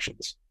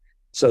corrections.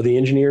 So the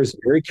engineers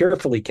very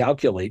carefully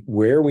calculate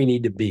where we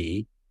need to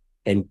be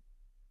and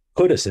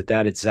put us at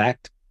that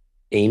exact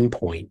aim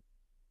point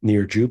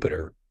near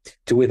Jupiter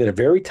to within a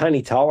very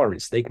tiny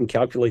tolerance. They can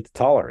calculate the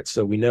tolerance.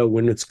 So we know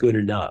when it's good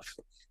enough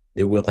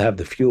that we'll have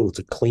the fuel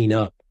to clean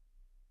up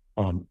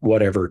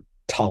whatever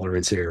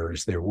tolerance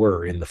errors there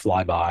were in the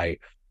flyby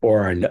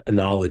or a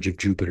knowledge of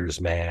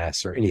Jupiter's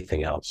mass or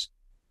anything else.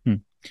 Hmm.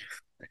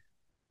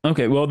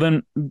 Okay, well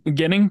then,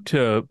 getting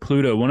to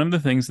Pluto, one of the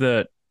things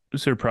that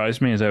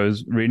surprised me as I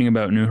was reading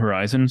about New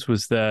Horizons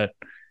was that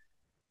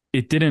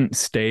it didn't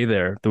stay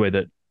there the way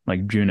that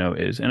like Juno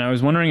is. And I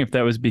was wondering if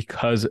that was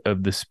because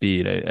of the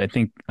speed. I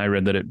think I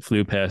read that it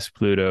flew past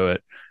Pluto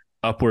at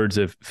upwards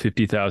of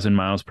 50,000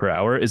 miles per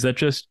hour. Is that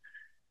just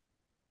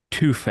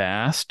too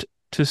fast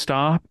to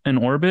stop and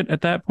orbit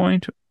at that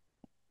point?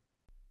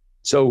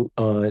 So,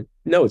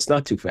 no, it's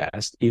not too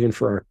fast, even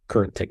for our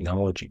current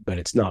technology, but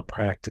it's not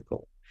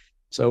practical.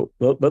 So,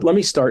 but let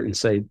me start and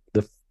say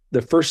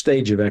the first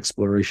stage of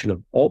exploration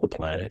of all the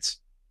planets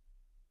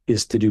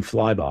is to do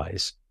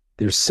flybys.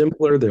 They're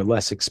simpler, they're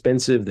less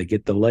expensive, they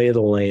get the lay of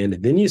the land,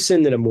 and then you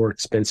send in a more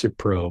expensive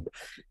probe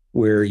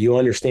where you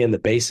understand the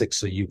basics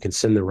so you can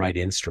send the right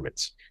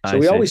instruments. So I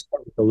we see. always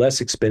start with the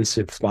less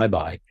expensive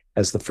flyby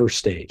as the first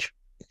stage.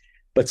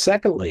 But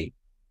secondly,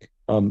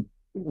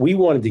 we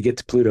wanted to get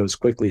to Pluto as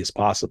quickly as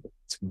possible.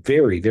 It's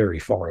very, very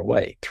far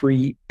away,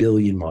 3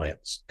 billion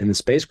miles. And the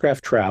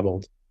spacecraft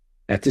traveled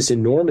at this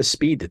enormous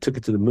speed that took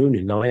it to the moon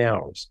in 9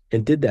 hours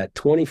and did that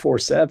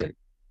 24/7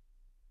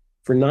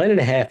 for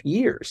 9.5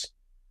 years,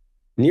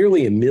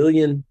 nearly a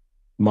million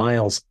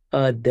miles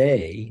a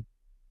day,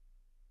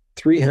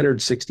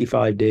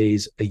 365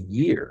 days a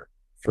year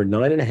for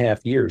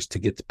 9.5 years to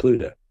get to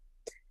Pluto.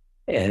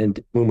 And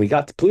when we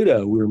got to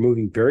Pluto, we were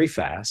moving very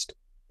fast.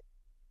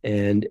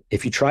 And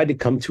if you tried to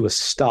come to a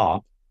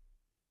stop,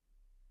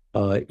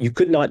 you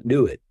could not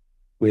do it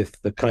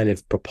with the kind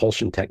of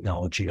propulsion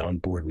technology on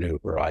board New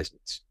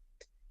Horizons.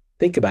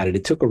 Think about it.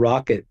 It took a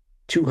rocket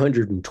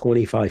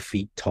 225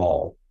 feet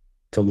tall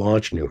to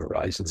launch New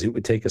Horizons. It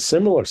would take a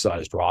similar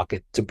sized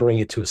rocket to bring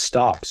it to a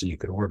stop so you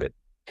could orbit.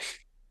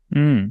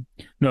 Mm.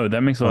 No,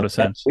 that makes a lot of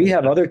sense. We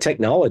have other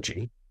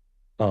technology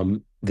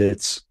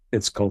that's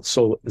it's called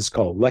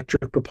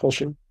electric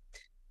propulsion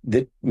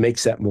that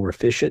makes that more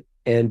efficient.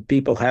 And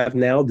people have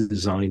now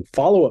designed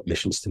follow-up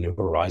missions to New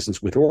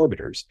Horizons with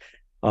orbiters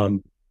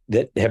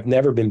that have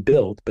never been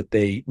built, but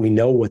we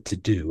know what to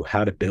do,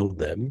 how to build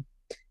them.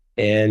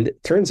 And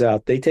it turns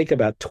out they take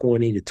about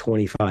 20 to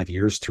 25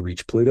 years to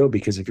reach Pluto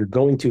because if you're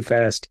going too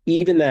fast,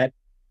 even that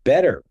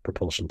better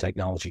propulsion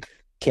technology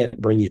can't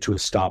bring you to a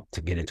stop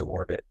to get into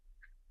orbit.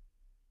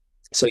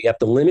 So you have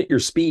to limit your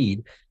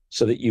speed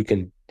so that you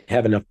can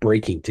have enough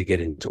braking to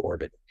get into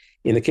orbit.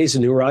 In the case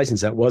of New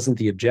Horizons, that wasn't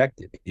the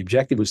objective. The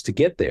objective was to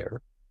get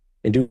there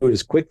and do it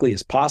as quickly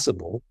as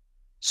possible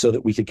so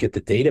that we could get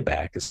the data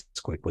back as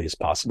quickly as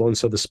possible. And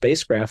so the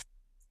spacecraft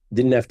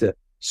didn't have to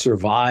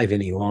survive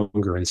any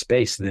longer in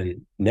space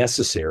than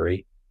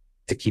necessary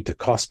to keep the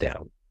cost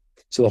down.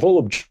 So the whole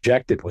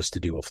objective was to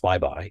do a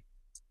flyby.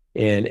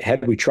 And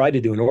had we tried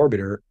to do an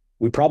orbiter,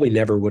 we probably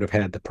never would have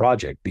had the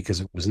project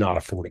because it was not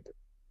affordable.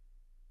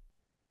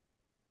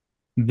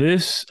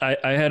 I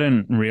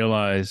hadn't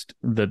realized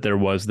that there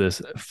was this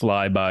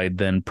flyby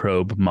then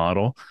probe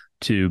model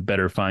to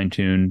better fine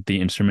tune the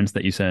instruments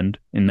that you send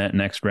in that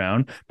next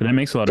round. But that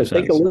makes a lot So of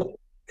sense.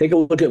 take a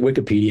look at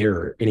Wikipedia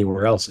or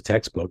anywhere else, a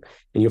textbook,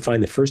 and you'll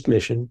find the first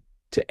mission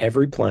to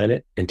every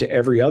planet and to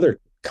every other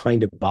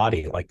kind of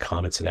body like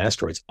comets and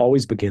asteroids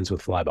always begins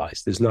with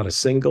flybys. There's not a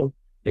single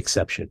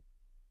exception,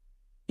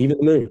 even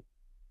the moon.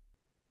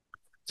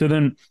 So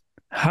then,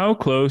 how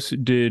close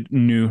did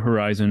New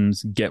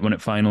Horizons get when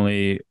it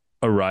finally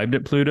arrived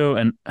at Pluto,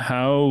 and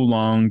how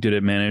long did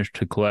it manage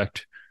to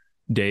collect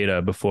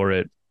data before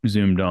it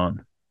zoomed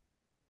on?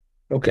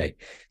 Okay,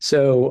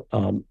 so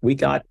we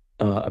got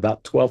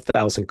about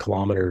 12,000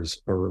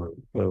 kilometers or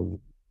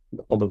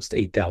almost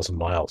 8,000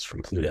 miles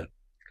from Pluto.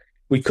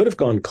 We could have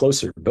gone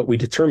closer, but we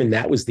determined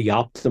that was the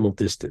optimal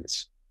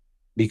distance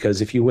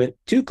because if you went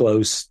too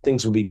close,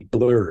 things would be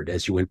blurred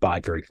as you went by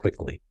very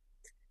quickly.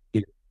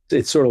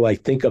 It's sort of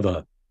like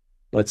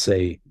let's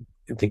say,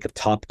 think of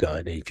Top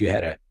Gun. If you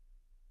had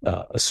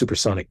a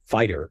supersonic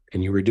fighter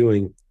and you were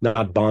doing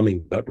not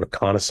bombing but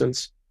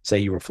reconnaissance, say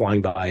you were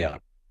flying by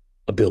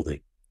a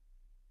building.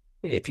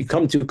 If you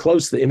come too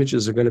close, the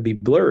images are going to be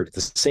blurred. At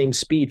the same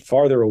speed,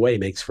 farther away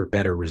makes for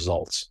better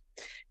results.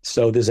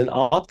 So there's an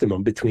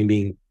optimum between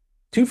being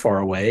too far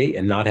away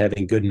and not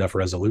having good enough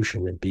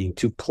resolution and being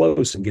too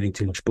close and getting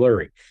too much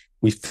blurry.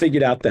 We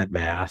figured out that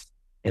math,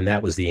 and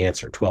that was the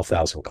answer,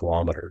 12,000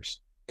 kilometers.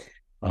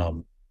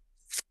 The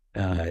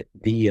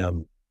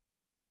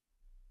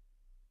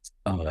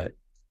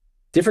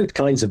different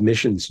kinds of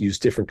missions use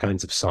different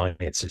kinds of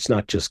science. It's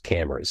not just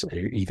cameras,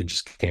 even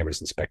just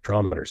cameras and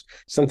spectrometers.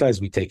 Sometimes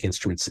we take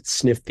instruments that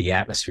sniff the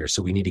atmosphere,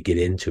 so we need to get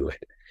into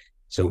it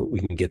so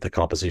we can get the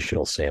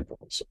compositional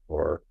samples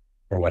or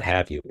what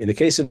have you. In the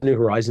case of New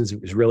Horizons,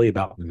 it was really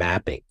about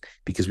mapping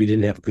because we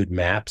didn't have good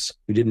maps.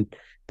 We didn't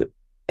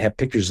have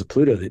pictures of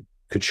Pluto that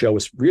could show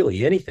us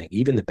really anything,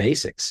 even the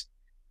basics,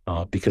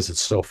 because it's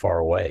so far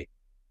away.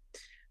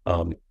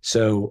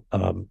 So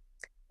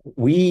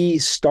we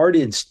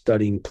started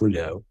studying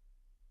Pluto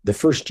the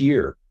first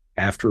year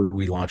after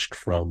we launched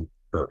from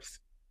Earth.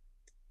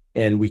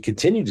 And we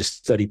continued to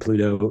study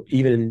Pluto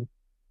even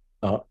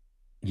uh,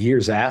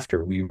 years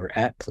after we were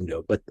at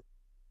Pluto. But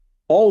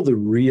all the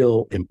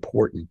real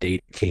important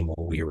data came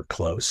when we were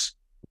close.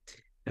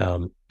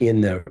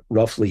 In the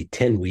roughly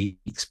 10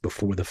 weeks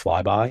before the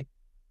flyby,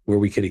 where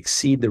we could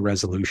exceed the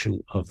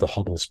resolution of the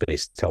Hubble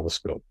Space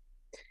Telescope.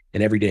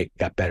 And every day it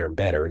got better and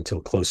better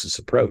until closest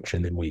approach.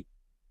 And then we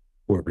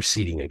were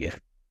receding again.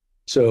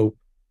 So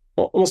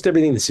almost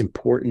everything that's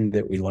important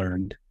that we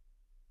learned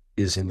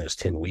is in those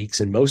 10 weeks.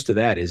 And most of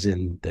that is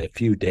in the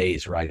few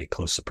days right at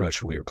close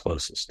approach when we were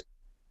closest.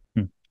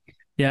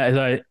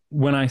 Yeah,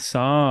 when I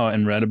saw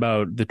and read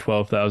about the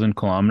 12,000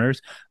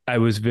 kilometers, I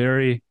was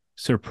very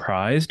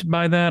surprised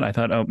by that. I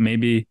thought, oh,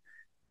 maybe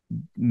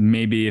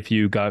if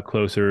you got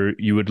closer,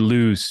 you would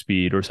lose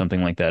speed or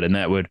something like that, and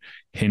that would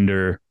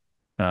hinder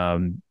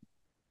um,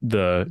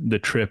 the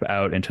trip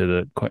out into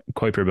the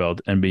Kuiper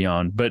belt and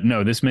beyond. But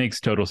no, this makes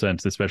total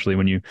sense, especially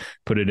when you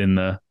put it in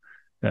the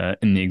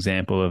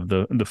example of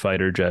the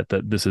fighter jet,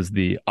 that this is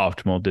the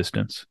optimal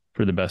distance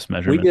for the best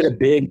We did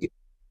measurements.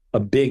 a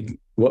big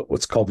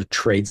what's called a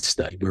trade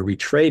study where we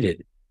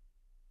traded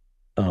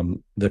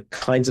the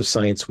kinds of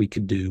science we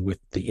could do with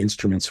the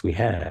instruments we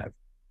have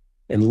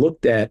and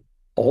looked at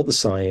all the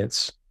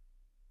science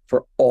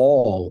for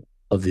all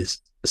of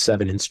these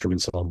 7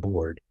 instruments on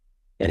board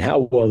and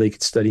how well they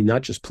could study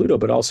not just Pluto,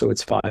 but also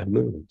its 5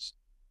 moons.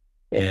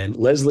 And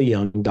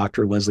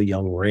Dr. Leslie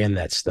Young ran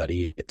that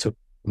study. It took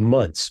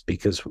months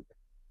because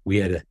we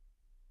had to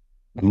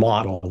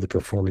model the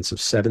performance of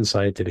 7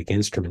 scientific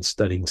instruments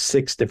studying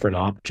 6 different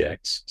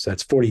objects. So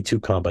that's 42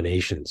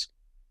 combinations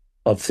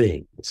of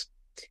things.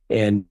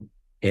 And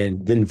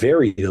then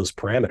vary those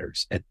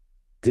parameters at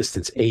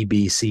distance A,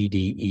 B, C,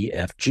 D, E,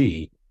 F,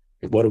 G.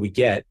 What do we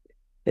get?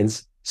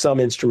 And some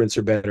instruments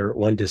are better at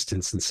one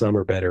distance and some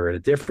are better at a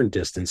different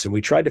distance. And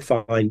we tried to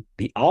find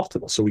the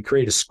optimal. So we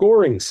create a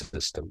scoring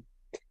system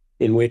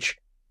in which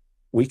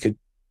we could,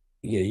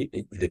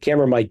 the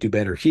camera might do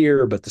better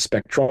here, but the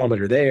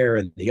spectrometer there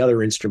and the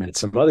other instrument at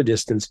some other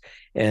distance.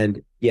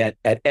 And yet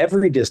at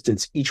every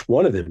distance, each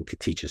one of them could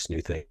teach us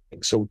new things.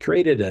 So we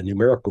created a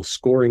numerical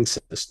scoring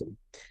system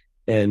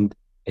and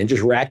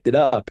just racked it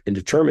up and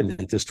determined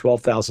that this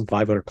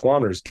 12,500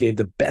 kilometers gave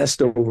the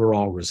best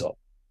overall result.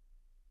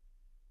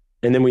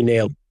 And then we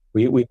nailed it.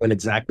 We went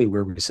exactly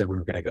where we said we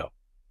were going to go.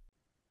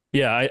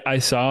 Yeah, I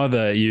saw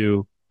that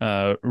you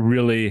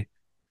really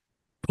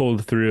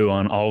pulled through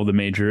on all the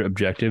major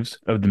objectives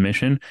of the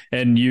mission.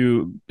 And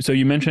so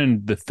you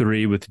mentioned the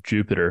 3 with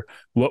Jupiter.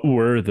 What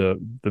were the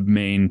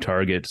main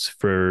targets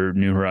for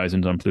New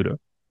Horizons on Pluto?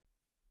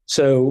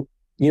 So,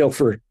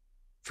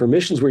 for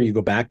missions where you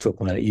go back to a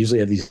planet, you usually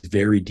have these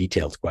very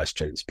detailed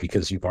questions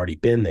because you've already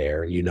been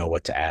there and you know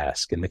what to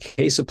ask. In the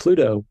case of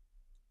Pluto,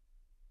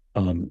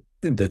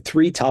 the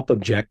 3 top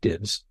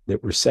objectives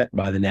that were set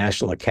by the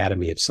National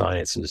Academy of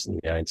Sciences in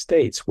the United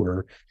States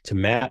were to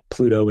map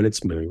Pluto and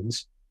its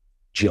moons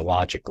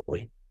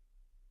geologically,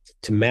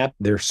 to map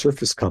their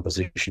surface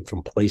composition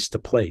from place to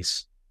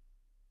place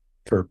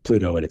for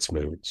Pluto and its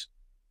moons,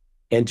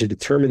 and to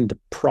determine the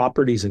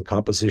properties and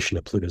composition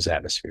of Pluto's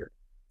atmosphere.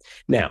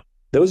 Now,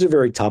 those are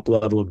very top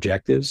level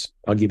objectives.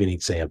 I'll give you an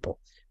example.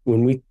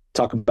 When we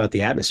talk about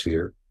the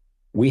atmosphere,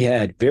 we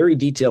had very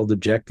detailed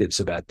objectives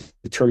about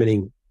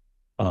determining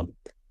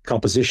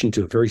composition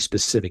to a very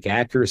specific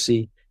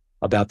accuracy,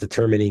 about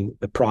determining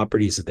the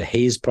properties of the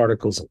haze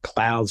particles and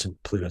clouds in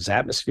Pluto's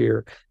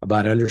atmosphere,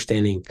 about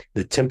understanding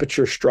the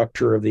temperature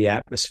structure of the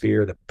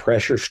atmosphere, the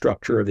pressure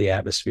structure of the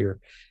atmosphere.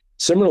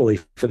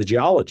 Similarly, for the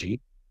geology,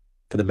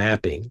 for the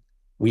mapping,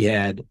 we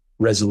had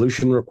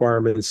resolution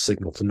requirements,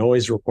 signal to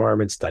noise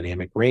requirements,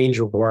 dynamic range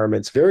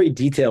requirements, very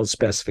detailed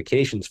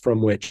specifications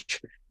from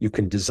which you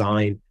can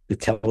design the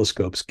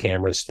telescopes,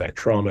 cameras,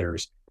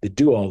 spectrometers that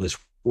do all this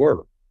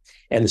work.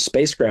 And the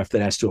spacecraft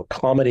that has to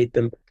accommodate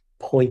them,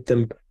 point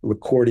them,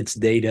 record its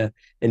data,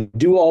 and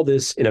do all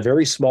this in a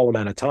very small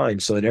amount of time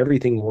so that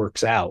everything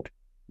works out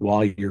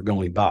while you're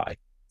going by.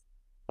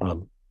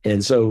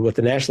 And so what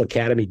the National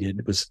Academy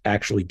did was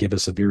actually give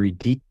us a very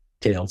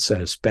detailed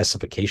set of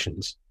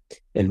specifications.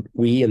 And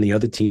we and the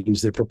other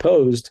teams that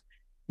proposed,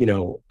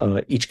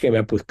 each came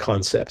up with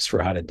concepts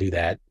for how to do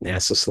that.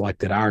 NASA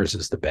selected ours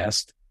as the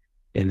best.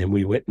 And then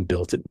we went and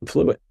built it and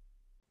flew it.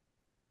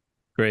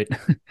 Great.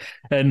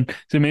 And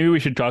so maybe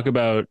we should talk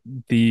about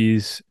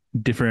these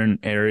different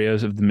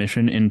areas of the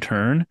mission in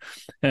turn.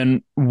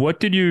 And what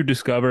did you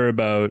discover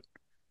about,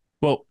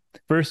 well,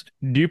 first,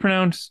 do you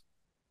pronounce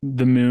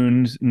the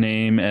moon's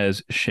name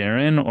as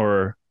Sharon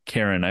or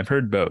Karen? I've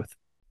heard both.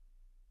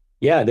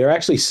 Yeah, there are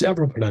actually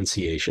several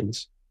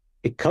pronunciations.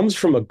 It comes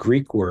from a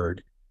Greek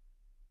word.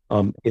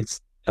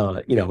 It's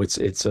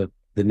the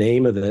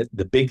name of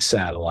the big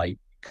satellite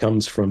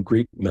comes from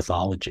Greek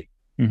mythology.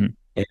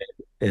 Mm-hmm.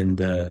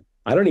 And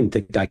I don't even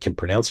think I can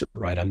pronounce it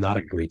right. I'm not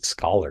a Greek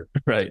scholar.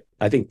 Right.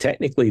 I think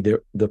technically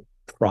the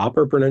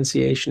proper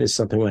pronunciation is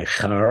something like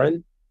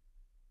Charon,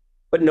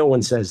 but no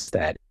one says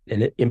that.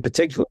 And in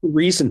particular, the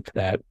reason for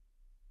that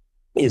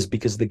is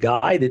because the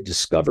guy that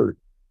discovered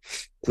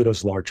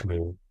Pluto's large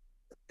moon,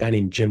 a guy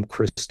named Jim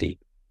Christie,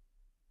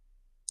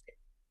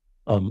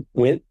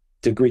 went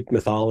to Greek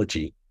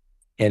mythology,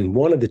 and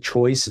one of the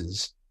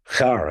choices,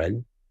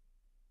 Charon,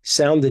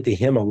 sounded to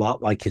him a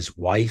lot like his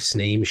wife's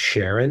name,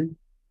 Sharon.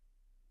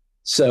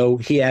 So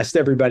he asked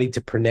everybody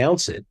to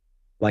pronounce it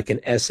like an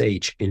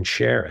SH in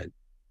Sharon.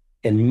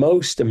 And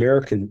most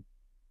American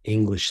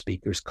English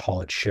speakers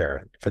call it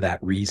Sharon for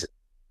that reason,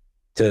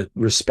 to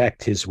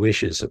respect his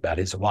wishes about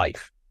his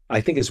wife.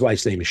 I think his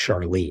wife's name is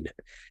Charlene,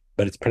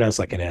 but it's pronounced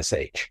like an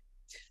SH.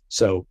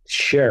 So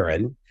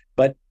Sharon,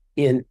 but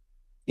in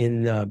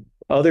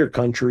other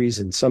countries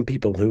and some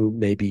people who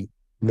maybe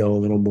know a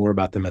little more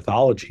about the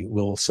mythology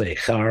will say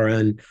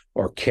Charon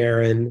or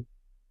Karen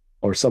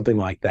or something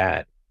like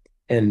that.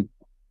 And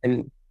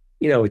and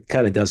it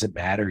kind of doesn't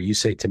matter. You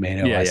say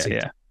tomato, Yeah, I yeah, say yeah.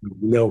 tomato.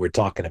 We know what we're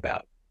talking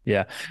about.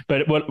 Yeah.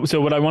 But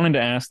what I wanted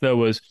to ask though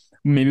was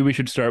maybe we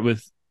should start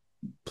with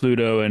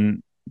Pluto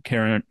and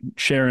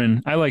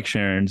Sharon. I like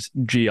Sharon's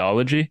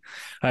geology.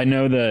 I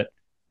know that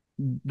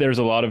there's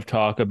a lot of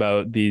talk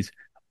about these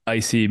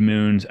icy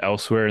moons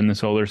elsewhere in the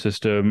solar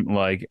system,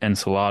 like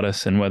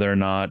Enceladus, and whether or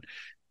not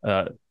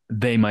uh,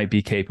 they might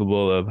be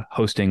capable of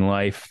hosting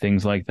life,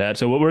 things like that.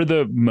 So, what were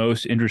the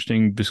most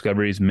interesting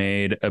discoveries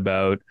made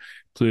about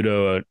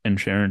Pluto and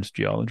Sharon's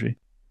geology?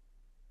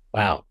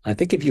 Wow. I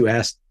think if you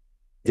asked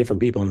different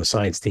people on the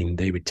science team,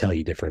 they would tell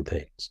you different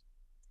things.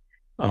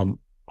 Um,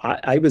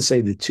 I would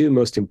say the two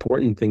most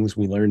important things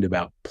we learned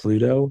about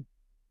Pluto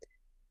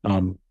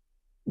um,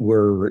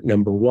 were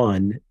number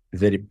one,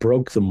 that it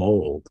broke the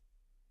mold.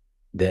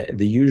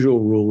 The usual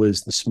rule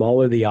is the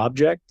smaller the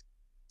object,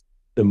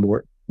 the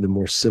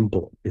more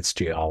simple its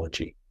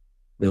geology,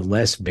 the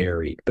less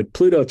varied. But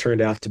Pluto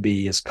turned out to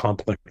be as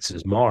complex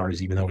as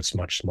Mars, even though it's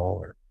much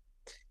smaller,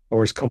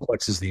 or as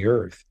complex as the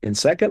Earth. And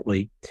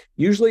secondly,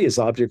 usually as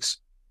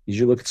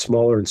you look at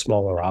smaller and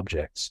smaller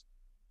objects,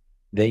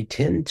 they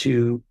tend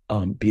to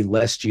be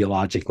less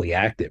geologically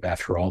active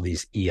after all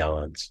these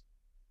eons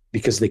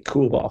because they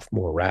cool off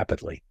more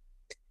rapidly.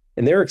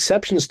 And there are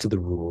exceptions to the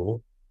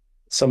rule.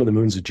 Some of the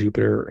moons of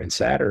Jupiter and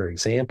Saturn are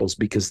examples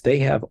because they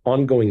have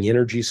ongoing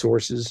energy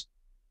sources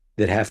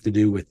that have to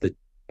do with the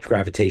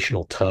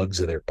gravitational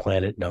tugs of their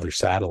planet and other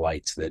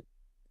satellites that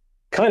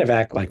kind of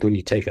act like when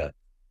you take a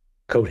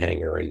coat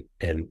hanger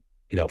and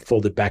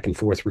fold it back and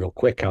forth real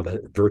quick, how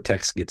the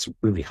vertex gets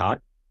really hot.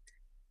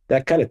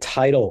 That kind of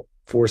tidal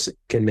force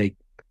can make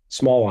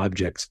small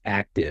objects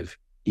active,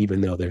 even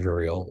though they're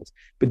very old.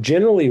 But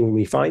generally, when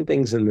we find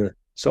things in the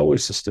solar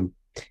system,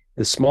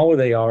 the smaller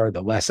they are,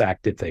 the less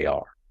active they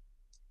are.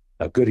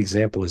 A good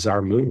example is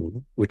our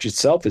moon, which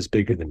itself is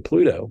bigger than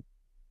Pluto,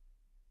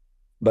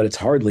 but it's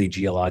hardly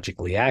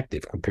geologically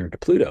active compared to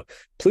Pluto.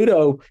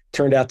 Pluto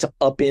turned out to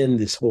upend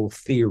this whole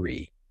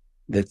theory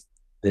that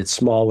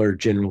smaller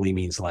generally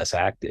means less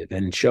active,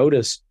 and showed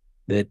us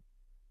that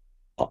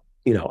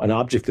an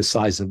object the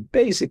size of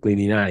basically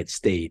the United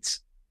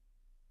States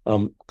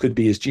could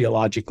be as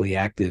geologically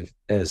active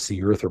as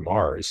the Earth or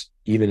Mars,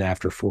 even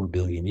after 4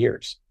 billion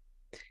years.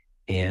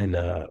 And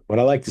what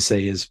I like to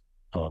say is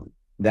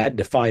that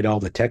defied all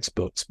the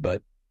textbooks,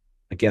 but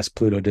I guess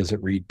Pluto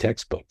doesn't read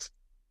textbooks.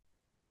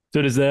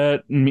 So, does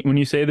that, when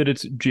you say that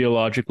it's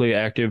geologically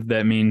active,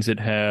 that means it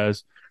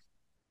has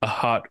a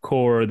hot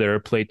core, there are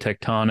plate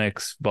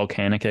tectonics,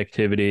 volcanic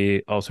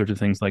activity, all sorts of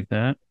things like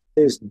that?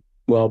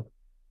 Well,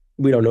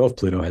 we don't know if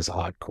Pluto has a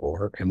hot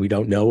core, and we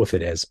don't know if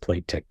it has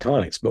plate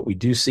tectonics, but we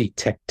do see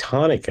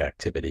tectonic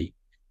activity.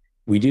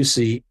 We do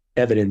see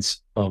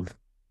evidence of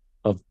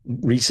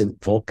recent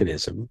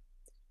volcanism.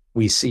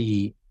 We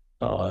see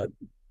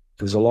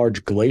there's a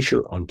large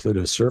glacier on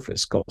Pluto's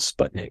surface called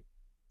Sputnik.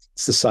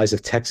 It's the size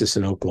of Texas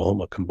and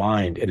Oklahoma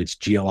combined, and it's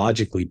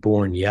geologically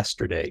born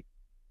yesterday.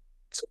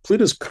 So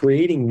Pluto's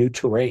creating new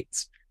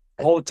terrains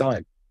all the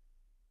time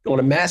on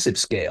a massive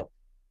scale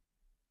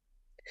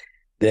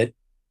that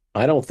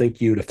I don't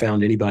think you'd have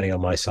found anybody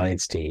on my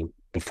science team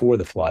before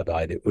the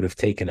flyby that would have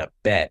taken a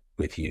bet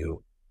with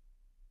you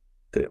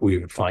that we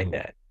would find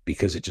that,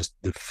 because it just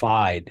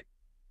defied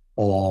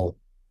all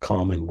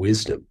common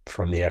wisdom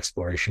from the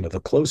exploration of the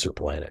closer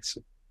planets.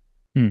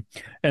 Hmm.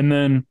 And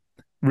then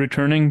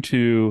returning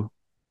to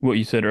what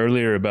you said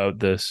earlier about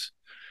this,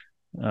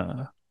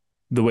 uh,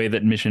 the way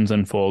that missions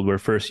unfold, where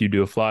first you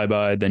do a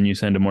flyby, then you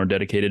send a more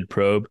dedicated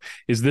probe.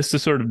 Is this the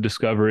sort of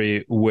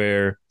discovery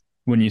where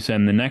when you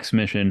send the next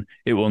mission,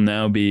 it will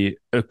now be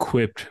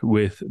equipped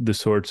with the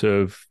sorts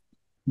of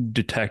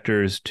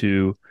detectors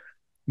to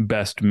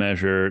best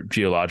measure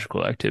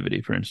geological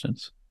activity, for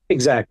instance?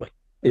 Exactly.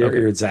 You're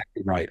Okay.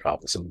 exactly right,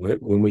 Robin. So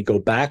when we go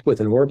back with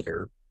an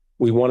orbiter,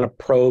 we want to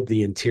probe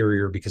the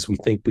interior because we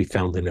think we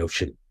found an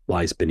ocean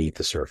lies beneath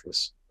the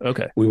surface.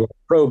 Okay. We want to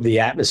probe the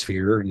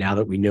atmosphere now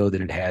that we know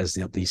that it has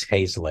these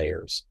haze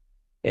layers,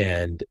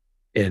 and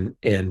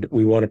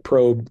we want to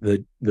probe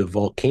the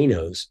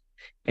volcanoes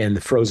and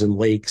the frozen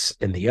lakes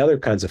and the other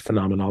kinds of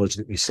phenomenology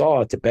that we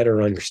saw to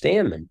better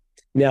understand them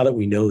now that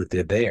we know that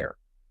they're there.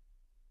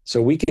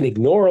 So we can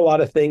ignore a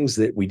lot of things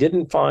that we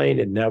didn't find,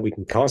 and now we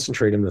can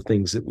concentrate on the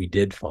things that we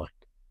did find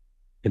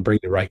and bring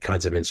the right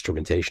kinds of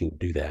instrumentation to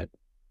do that.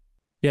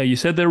 Yeah, you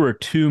said there were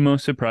two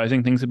most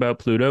surprising things about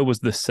Pluto. Was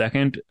the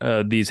second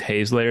these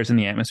haze layers in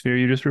the atmosphere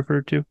you just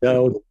referred to?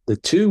 Now, the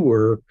two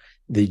were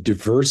the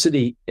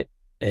diversity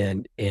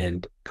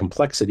and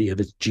complexity of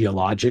its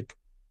geologic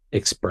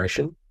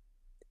expression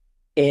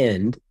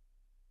and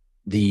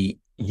the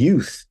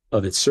youth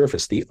of its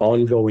surface, the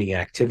ongoing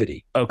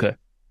activity. Okay,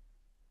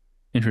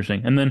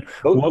 interesting. And then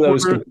Both of what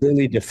those were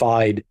completely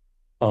defied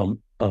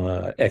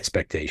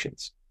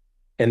expectations,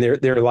 and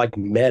they're like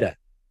meta.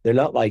 They're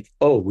not like,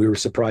 oh, we were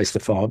surprised to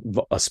find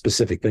a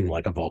specific thing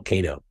like a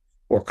volcano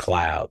or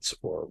clouds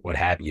or what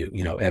have you,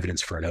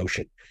 evidence for an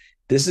ocean.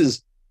 This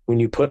is when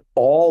you put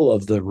all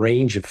of the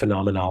range of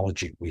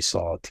phenomenology we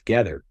saw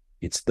together,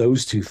 it's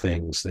those two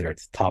things that are at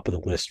the top of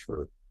the list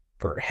for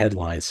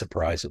headline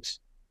surprises.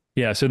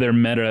 yeah, so they're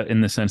meta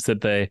in the sense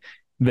that they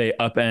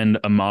upend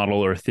a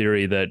model or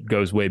theory that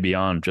goes way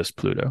beyond just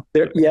Pluto.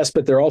 Yes,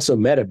 but they're also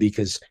meta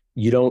because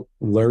you don't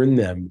learn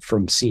them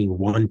from seeing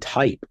one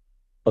type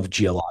of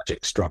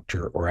geologic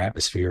structure or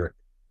atmospheric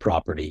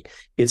property.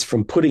 It's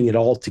from putting it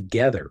all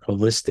together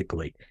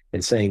holistically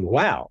and saying,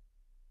 wow,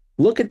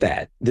 look at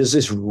that. There's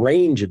this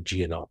range of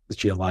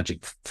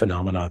geologic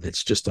phenomena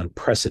that's just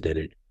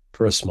unprecedented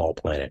for a small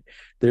planet.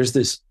 There's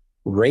this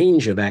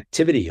range of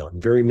activity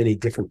on very many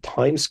different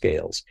time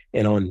scales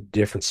and on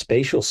different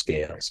spatial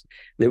scales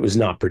that was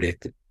not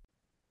predicted.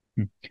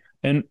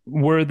 And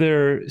were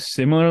there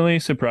similarly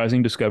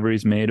surprising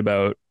discoveries made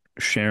about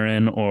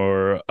Charon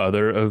or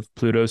other of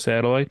Pluto's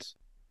satellites?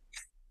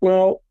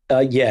 Well,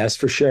 yes,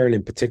 for Sharon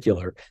in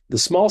particular. The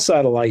small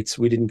satellites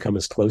we didn't come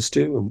as close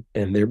to,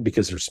 and they're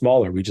because they're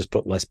smaller, we just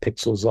put less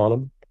pixels on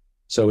them,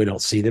 so we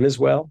don't see them as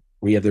well.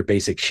 We have their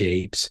basic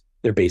shapes,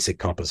 their basic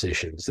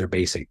compositions, their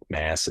basic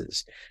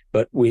masses,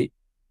 but we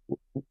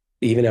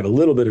even have a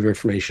little bit of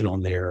information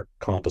on their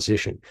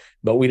composition,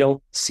 but we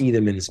don't see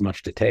them in as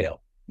much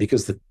detail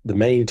because the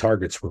main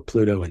targets were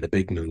Pluto and the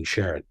big moon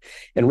Charon.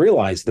 And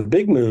realize the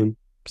big moon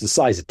is the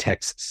size of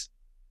Texas.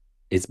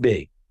 It's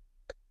big.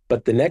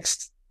 But the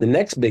next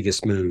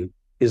biggest moon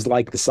is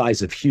like the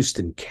size of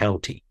Houston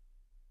County.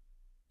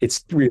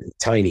 It's really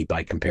tiny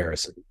by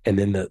comparison. And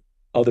then the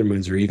other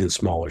moons are even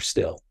smaller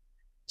still.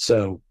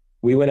 So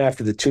we went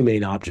after the two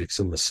main objects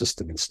in the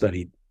system and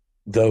studied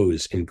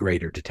those in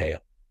greater detail.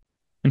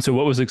 And so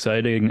what was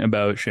exciting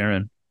about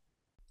Charon?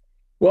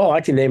 Well, I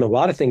can name a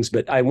lot of things,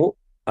 but I won't.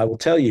 I will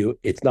tell you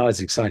it's not as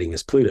exciting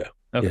as Pluto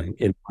Okay.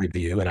 in my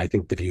view, and I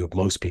think the view of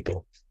most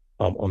people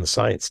on the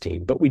science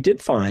team. But we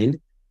did find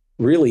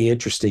really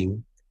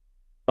interesting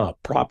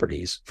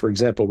properties. For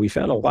example, we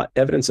found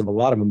evidence of a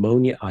lot of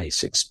ammonia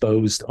ice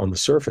exposed on the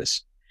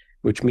surface,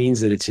 which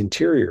means that its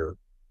interior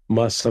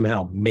must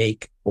somehow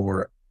make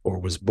or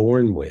was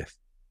born with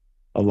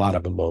a lot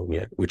of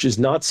ammonia, which is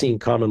not seen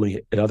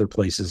commonly at other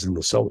places in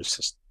the solar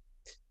system.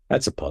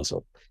 That's a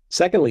puzzle.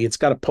 Secondly, it's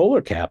got a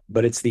polar cap,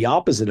 but it's the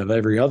opposite of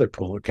every other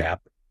polar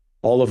cap,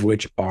 all of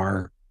which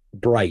are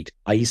bright,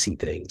 icy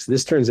things.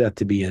 This turns out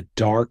to be a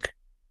dark,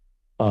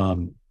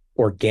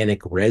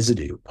 organic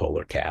residue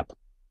polar cap,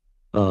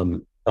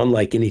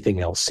 unlike anything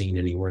else seen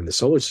anywhere in the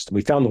solar system.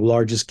 We found the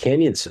largest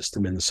canyon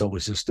system in the solar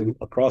system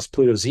across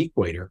Pluto's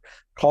equator,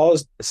 I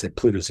said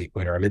Pluto's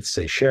equator, I meant to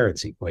say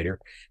Charon's equator,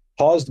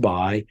 caused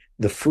by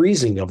the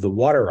freezing of the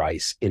water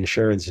ice in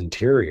Charon's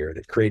interior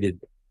that created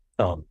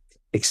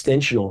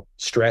extensional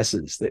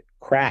stresses that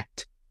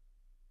cracked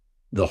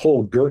the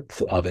whole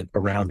girth of it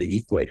around the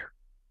equator.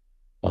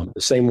 The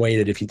same way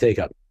that if you take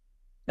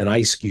an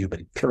ice cube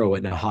and throw it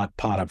in a hot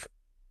pot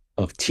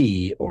of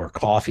tea or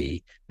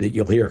coffee, that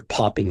you'll hear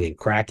popping and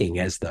cracking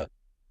as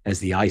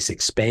the ice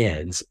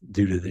expands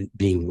due to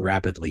being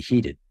rapidly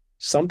heated.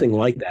 Something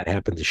like that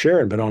happened to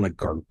Charon, but on a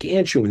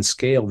gargantuan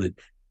scale that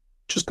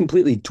just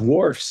completely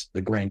dwarfs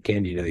the Grand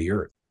Canyon of the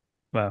Earth.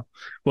 Wow.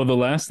 Well, the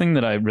last thing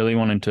that I really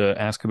wanted to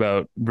ask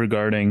about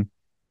regarding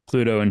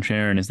Pluto and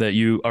Charon is that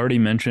you already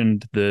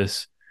mentioned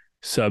this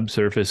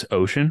subsurface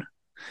ocean.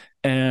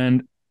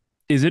 And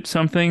is it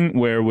something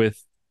where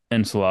with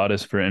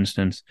Enceladus, for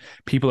instance,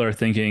 people are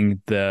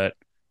thinking that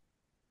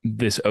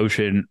this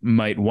ocean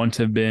might once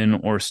have been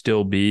or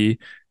still be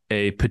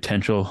a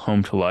potential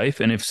home to life?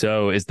 And if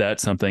so, is that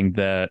something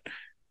that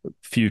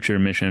future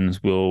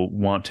missions will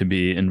want to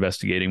be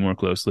investigating more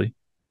closely?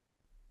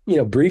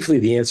 Briefly,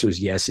 the answer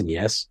is yes and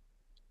yes.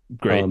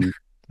 Great.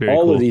 Very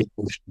All of cool. these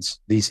oceans,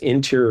 these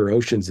interior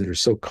oceans that are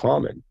so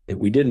common that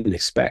we didn't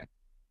expect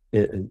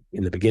in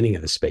the beginning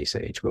of the space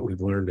age, but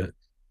we've learned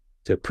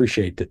to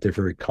appreciate that they're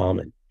very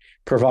common,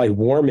 provide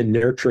warm and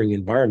nurturing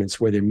environments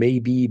where there may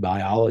be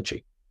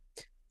biology,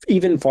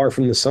 even far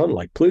from the sun,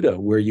 like Pluto,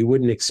 where you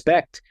wouldn't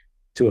expect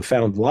to have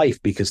found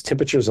life because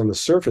temperatures on the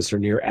surface are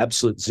near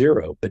absolute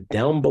zero, but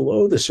down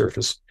below the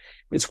surface,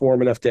 it's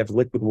warm enough to have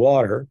liquid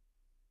water.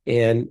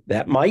 And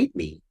that might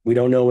mean, we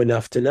don't know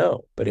enough to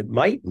know, but it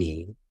might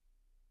mean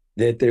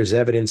that there's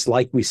evidence,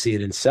 like we see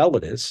it in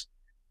Enceladus,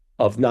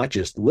 of not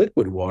just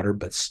liquid water,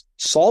 but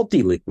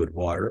salty liquid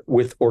water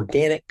with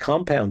organic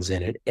compounds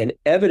in it and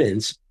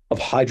evidence of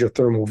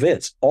hydrothermal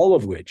vents, all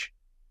of which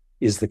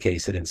is the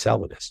case at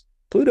Enceladus.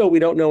 Pluto, we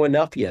don't know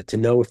enough yet to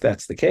know if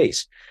that's the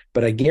case.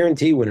 But I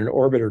guarantee when an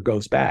orbiter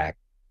goes back,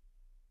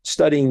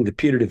 studying the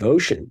putative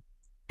ocean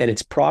and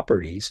its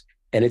properties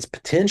and its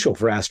potential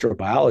for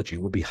astrobiology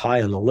will be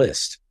high on the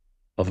list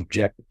of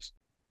objectives.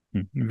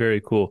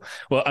 Very cool.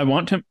 Well, I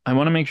want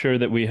to make sure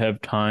that we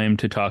have time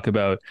to talk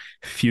about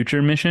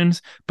future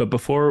missions, but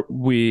before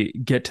we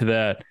get to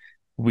that,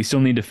 we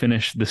still need to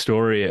finish the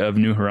story of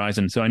New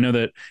Horizons. So I know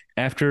that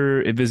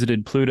after it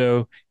visited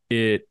Pluto,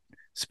 it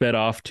sped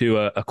off to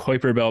a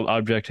Kuiper Belt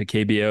object, a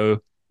KBO,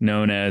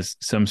 known as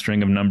some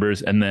string of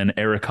numbers, and then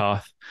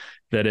Arrokoth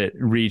that it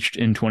reached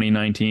in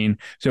 2019.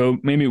 So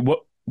maybe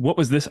what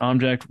was this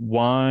object?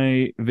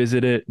 Why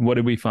visit it? What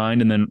did we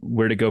find? And then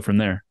where to go from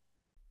there?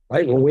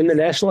 Right. Well, when the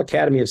National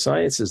Academy of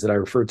Sciences that I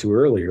referred to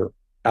earlier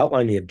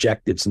outlined the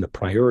objectives and the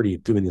priority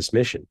of doing this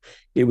mission,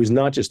 it was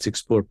not just to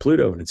explore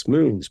Pluto and its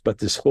moons, but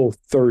this whole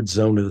third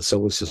zone of the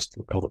solar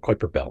system called the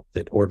Kuiper Belt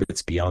that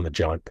orbits beyond the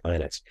giant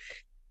planets.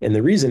 And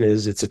the reason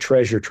is it's a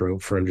treasure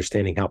trove for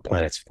understanding how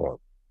planets form.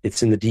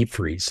 It's in the deep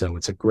freeze, so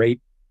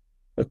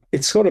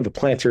it's sort of a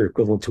planetary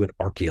equivalent to an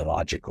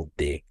archaeological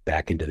dig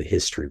back into the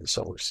history of the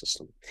solar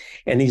system.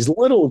 And these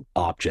little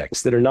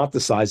objects that are not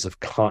the size of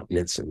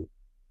continents and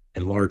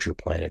larger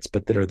planets,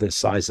 but that are the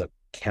size of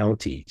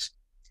counties,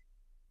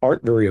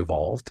 aren't very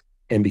evolved.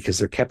 And because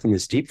they're kept in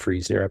this deep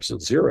freeze near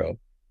absolute zero,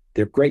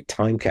 they're great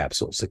time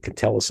capsules that can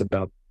tell us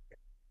about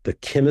the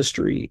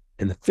chemistry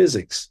and the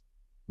physics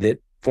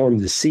that form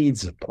the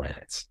seeds of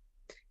planets.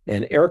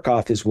 And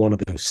Arrokoth is one of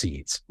those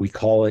seeds. We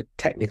call it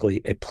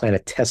technically a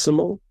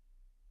planetesimal,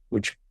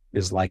 which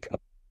is like a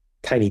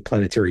tiny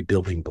planetary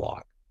building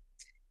block.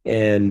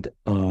 And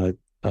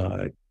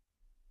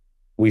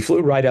we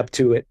flew right up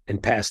to it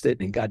and past it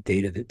and got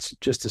data that's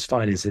just as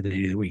fine as the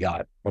data that we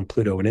got on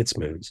Pluto and its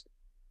moons.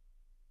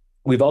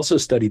 We've also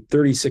studied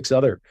 36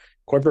 other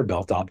Kuiper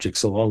Belt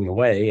objects along the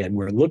way, and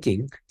we're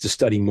looking to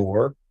study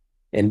more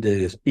and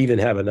to even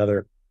have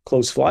another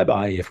close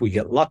flyby if we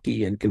get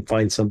lucky and can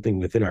find something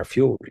within our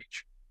fuel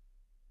reach.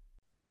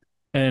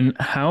 And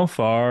how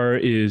far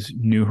is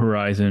New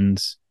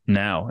Horizons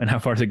now? And how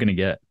far is it going to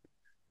get?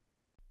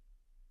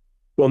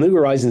 Well, New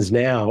Horizons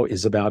now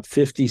is about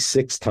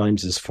 56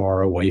 times as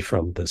far away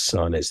from the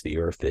sun as the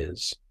Earth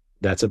is.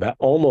 That's about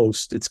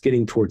almost, it's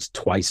getting towards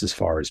twice as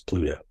far as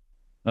Pluto.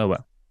 Oh,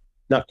 wow.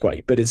 Not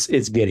quite, but it's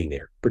getting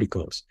there, pretty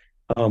close.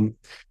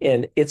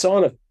 And it's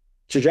on a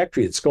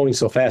trajectory that's going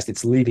so fast,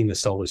 it's leaving the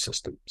solar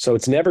system. So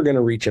it's never going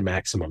to reach a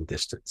maximum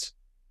distance.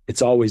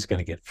 It's always going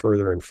to get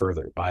further and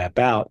further by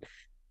about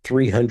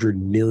 300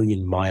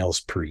 million miles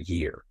per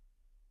year.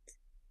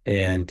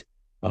 And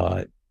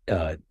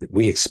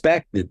we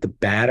expect that the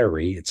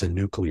battery, it's a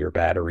nuclear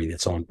battery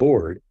that's on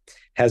board,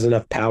 has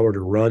enough power to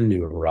run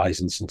New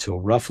Horizons until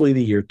roughly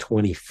the year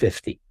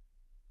 2050.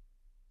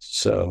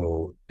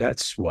 So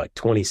that's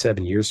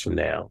 27 years from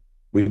now.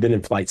 We've been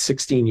in flight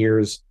 16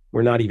 years.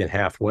 We're not even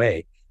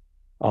halfway.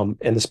 And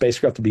the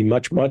spacecraft will be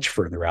much, much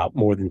further out,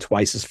 more than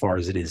twice as far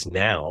as it is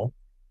now.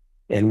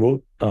 And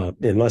we'll,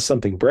 unless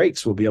something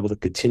breaks, we'll be able to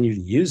continue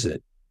to use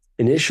it,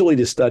 initially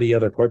to study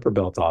other Kuiper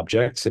Belt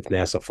objects if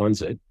NASA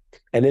funds it,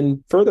 and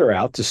then further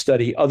out to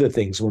study other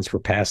things once we're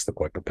past the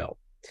Kuiper Belt.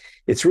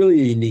 It's really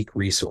a unique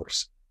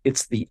resource.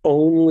 It's the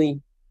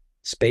only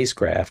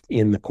spacecraft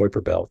in the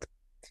Kuiper Belt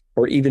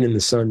or even in the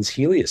sun's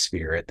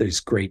heliosphere at those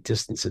great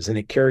distances. And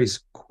it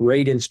carries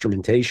great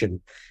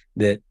instrumentation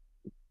that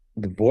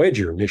the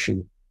Voyager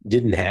mission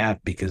didn't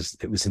have because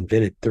it was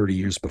invented 30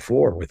 years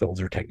before with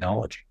older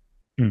technology.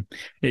 Yeah,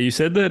 you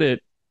said that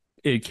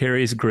it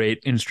carries great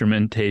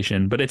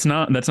instrumentation, but that's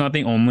not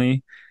the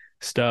only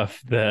stuff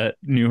that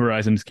New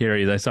Horizons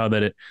carries. I saw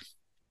that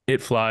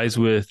it flies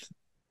with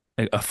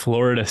a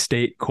Florida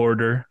state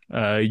quarter,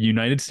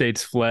 United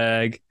States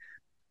flag,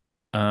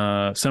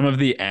 some of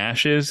the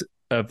ashes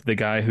of the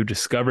guy who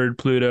discovered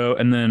Pluto,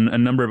 and then a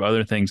number of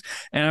other things.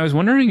 And I was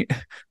wondering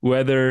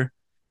whether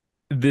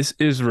this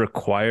is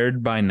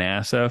required by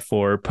NASA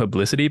for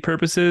publicity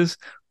purposes,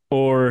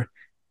 or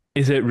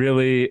is it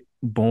really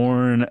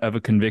born of a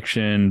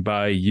conviction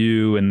by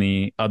you and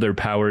the other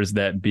powers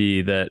that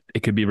be that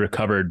it could be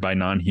recovered by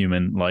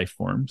non-human life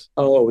forms?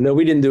 Oh, no,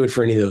 we didn't do it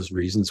for any of those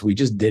reasons. We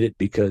just did it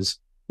because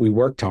we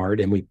worked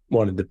hard and we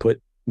wanted to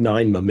put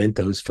 9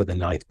 mementos for the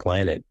 9th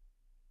planet.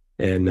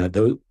 And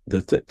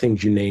the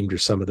things you named are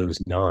some of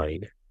those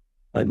 9.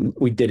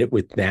 We did it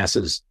with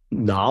NASA's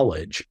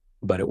knowledge,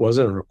 but it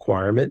wasn't a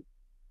requirement.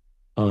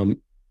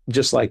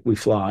 Just like we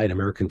fly an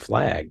American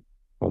flag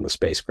on the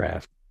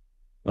spacecraft.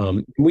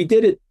 We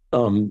did it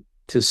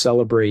to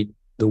celebrate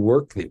the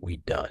work that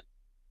we'd done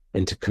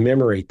and to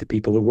commemorate the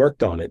people who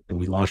worked on it. And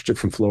we launched it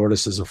from Florida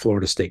as a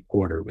Florida state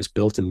quarter. It was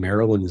built in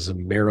Maryland as a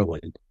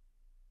Maryland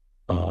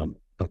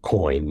a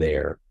coin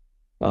there.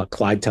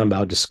 Clyde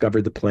Tombaugh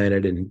discovered the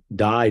planet and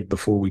died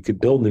before we could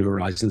build New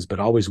Horizons, but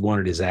always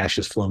wanted his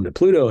ashes flown to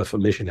Pluto if a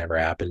mission ever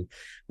happened.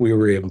 We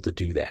were able to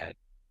do that.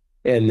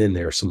 And then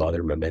there are some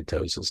other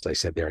mementos. As I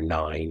said, there are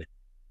 9.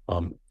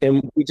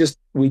 And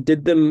we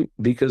did them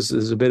because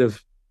there's a bit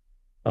of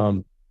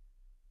um,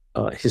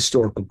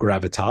 historical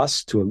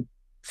gravitas to a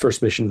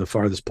first mission to the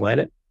farthest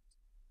planet.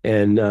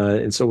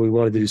 And so we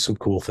wanted to do some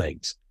cool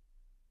things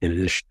in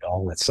addition to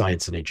all that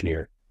science and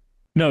engineering.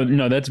 No,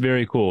 no, that's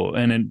very cool.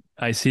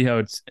 I see how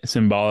it's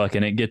symbolic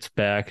and it gets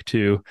back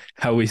to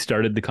how we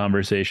started the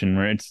conversation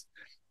where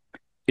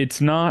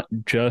it's not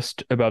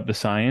just about the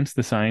science.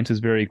 The science is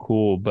very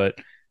cool, but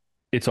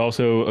it's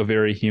also a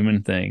very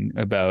human thing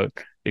about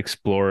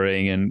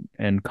exploring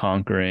and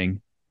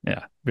conquering.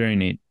 Yeah, very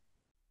neat.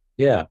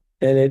 Yeah,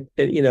 and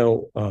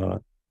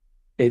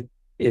it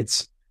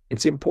it's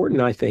it's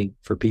important, I think,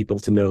 for people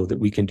to know that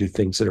we can do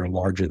things that are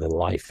larger than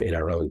life in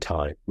our own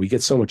time. We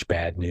get so much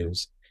bad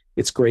news.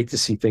 It's great to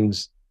see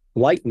things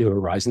like New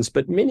Horizons,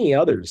 but many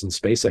others in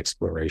space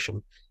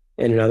exploration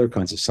and in other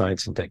kinds of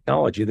science and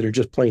technology that are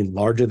just plain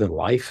larger than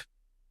life,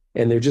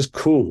 and they're just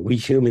cool. We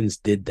humans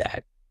did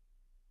that,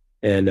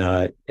 and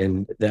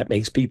that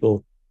makes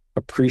people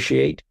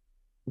appreciate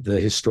the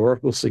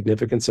historical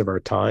significance of our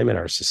time and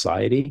our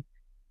society,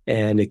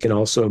 and it can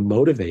also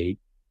motivate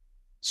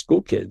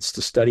school kids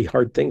to study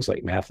hard things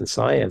like math and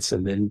science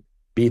and then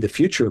be the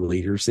future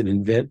leaders that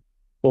invent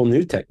whole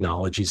new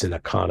technologies and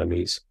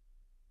economies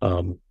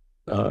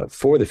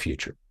for the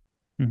future.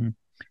 Mm-hmm.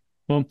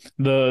 Well,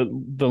 the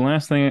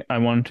last thing I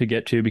wanted to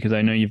get to, because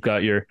I know you've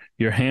got your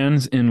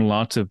hands in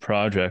lots of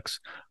projects,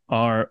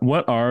 are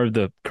what are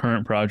the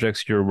current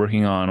projects you're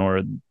working on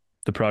or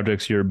the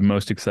projects you're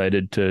most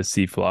excited to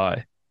see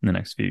fly in the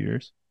next few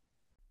years?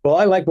 Well,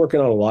 I like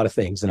working on a lot of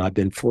things, and I've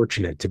been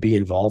fortunate to be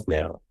involved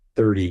now,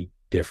 30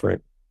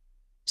 different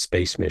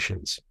space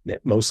missions,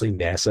 mostly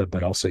NASA,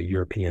 but also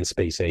European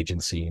Space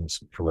Agency and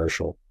some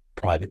commercial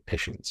private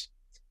missions.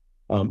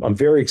 I'm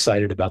very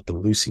excited about the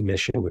Lucy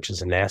mission, which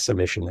is a NASA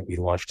mission that we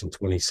launched in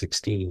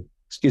 2016.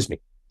 Excuse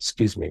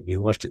me. We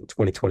launched it in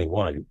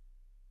 2021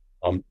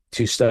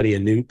 to study a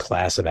new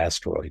class of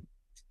asteroid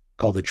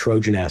called the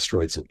Trojan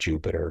asteroids of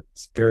Jupiter.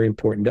 It's very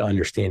important to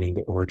understanding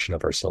the origin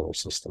of our solar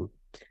system.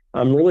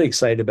 I'm really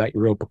excited about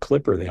Europa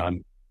Clipper that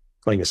I'm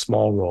playing a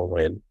small role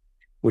in,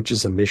 which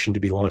is a mission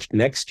to be launched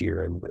next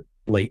year in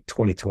late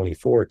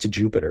 2024 to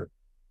Jupiter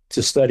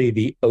to study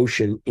the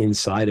ocean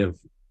inside of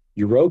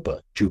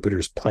Europa,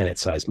 Jupiter's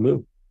planet-sized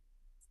moon.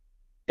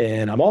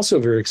 And I'm also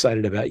very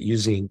excited about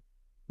using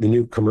the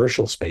new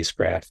commercial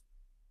spacecraft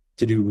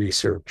to do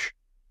research.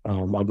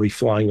 I'll be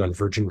flying on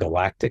Virgin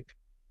Galactic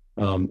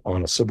on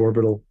a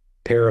suborbital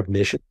pair of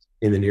missions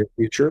in the near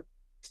future.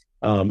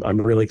 I'm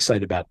really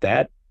excited about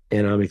that.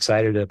 And I'm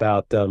excited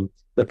about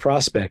the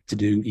prospect to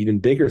do even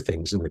bigger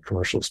things in the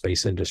commercial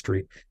space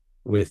industry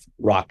with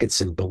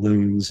rockets and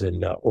balloons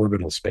and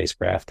orbital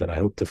spacecraft that I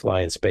hope to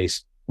fly in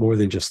space more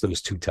than just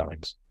those 2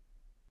 times.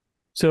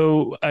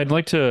 So I'd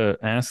like to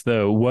ask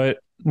though,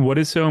 what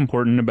is so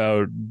important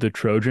about the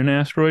Trojan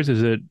asteroids?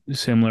 Is it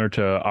similar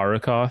to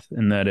Arrokoth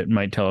in that it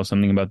might tell us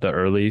something about the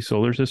early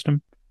solar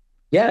system?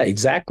 Yeah,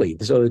 exactly.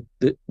 So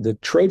the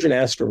Trojan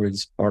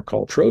asteroids are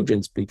called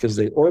Trojans because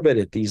they orbit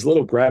at these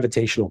little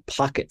gravitational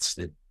pockets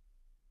that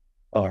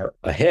are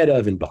ahead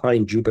of and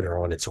behind Jupiter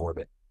on its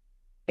orbit.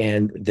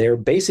 And they're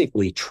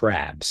basically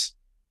traps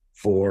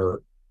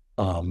for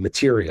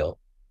material,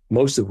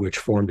 most of which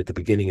formed at the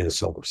beginning of the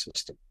solar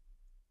system.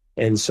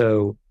 And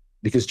so,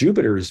 because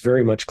Jupiter is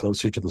very much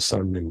closer to the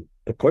sun than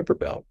the Kuiper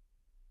Belt,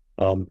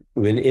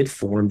 when it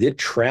formed, it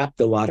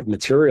trapped a lot of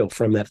material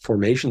from that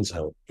formation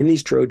zone in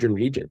these Trojan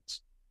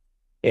regions.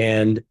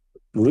 And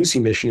the Lucy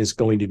mission is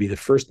going to be the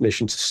first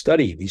mission to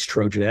study these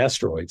Trojan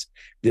asteroids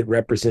that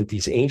represent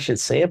these ancient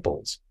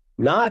samples,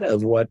 not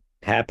of what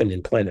happened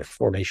in planet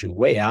formation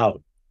way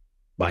out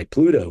by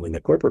Pluto in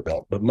the Kuiper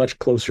Belt, but much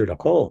closer to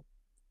home,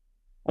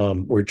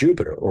 where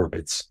Jupiter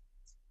orbits.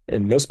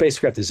 And no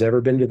spacecraft has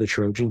ever been to the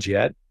Trojans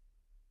yet.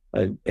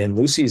 And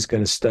Lucy is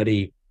going to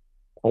study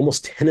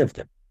almost 10 of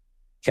them,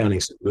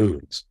 counting some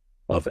moons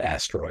of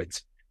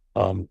asteroids,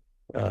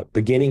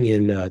 beginning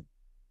in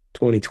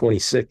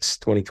 2026,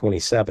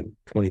 2027,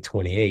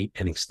 2028,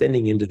 and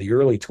extending into the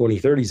early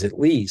 2030s at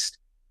least,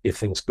 if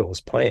things go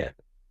as planned.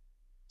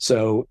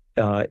 So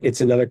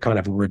it's another kind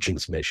of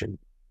origins mission,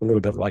 a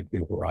little bit like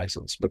New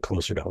Horizons, but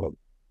closer to home.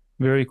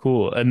 Very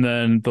cool. And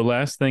then the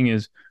last thing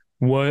is,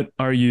 what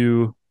are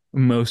you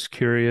most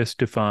curious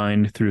to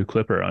find through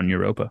Clipper on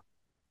Europa?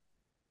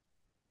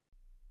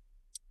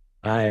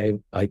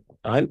 I'm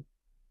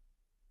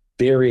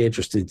very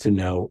interested to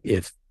know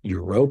if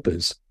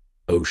Europa's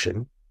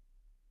ocean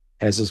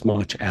has as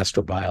much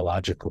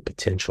astrobiological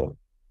potential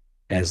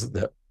as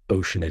the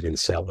ocean at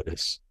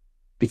Enceladus,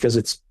 because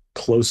it's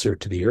closer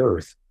to the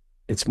Earth.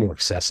 It's more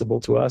accessible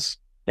to us.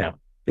 Now,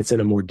 it's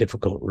in a more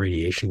difficult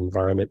radiation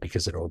environment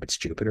because it orbits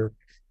Jupiter.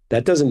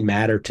 That doesn't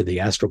matter to the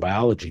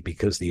astrobiology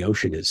because the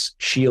ocean is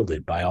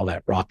shielded by all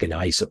that rock and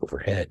ice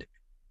overhead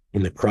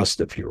in the crust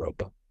of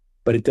Europa.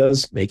 But it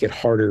does make it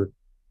harder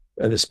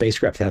The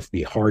spacecraft have to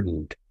be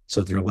hardened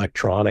so their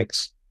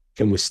electronics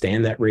can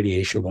withstand that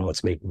radiation while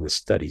it's making the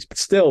studies. But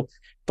still,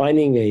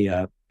 finding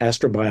a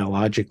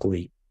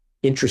astrobiologically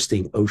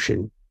interesting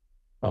ocean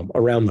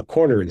around the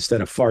corner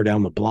instead of far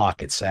down the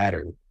block at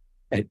Saturn,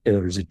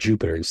 there's a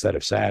Jupiter instead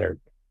of Saturn,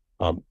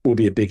 will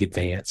be a big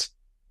advance.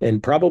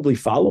 And probably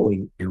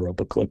following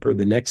Europa Clipper,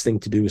 the next thing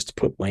to do is to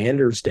put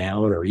landers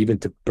down or even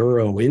to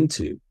burrow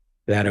into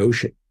that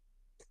ocean.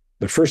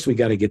 But first, we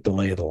got to get the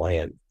lay of the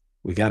land.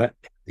 We got to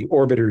the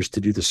orbiters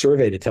to do the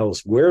survey to tell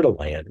us where to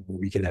land, where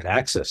we can have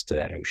access to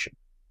that ocean.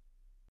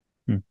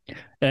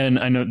 And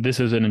I know this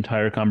is an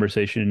entire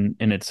conversation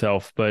in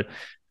itself, but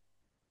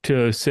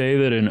to say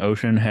that an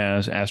ocean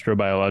has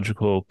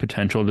astrobiological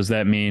potential, does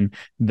that mean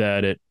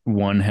that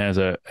one has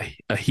a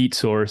heat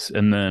source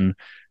and then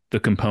the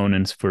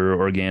components for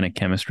organic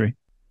chemistry?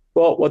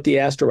 Well, what the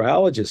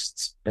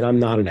astrobiologists, and I'm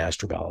not an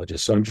astrobiologist,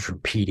 so I'm just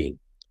repeating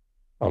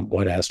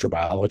what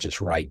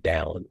astrobiologists write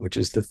down, which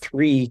is the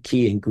three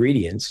key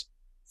ingredients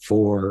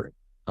for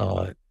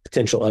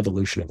potential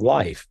evolution of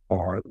life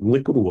are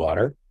liquid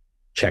water,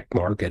 check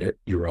mark at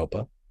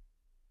Europa,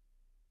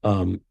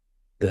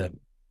 the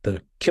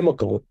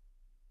chemical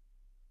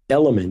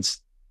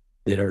elements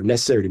that are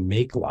necessary to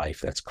make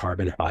life, that's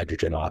carbon,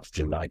 hydrogen,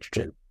 oxygen,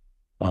 nitrogen,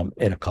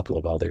 and a couple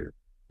of other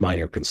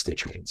minor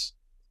constituents,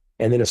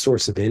 and then a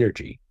source of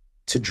energy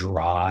to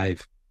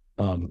drive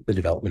the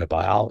development of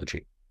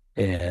biology.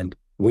 And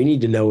we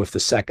need to know if the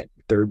second,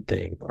 third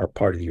thing are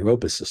part of the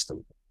Europa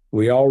system.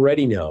 We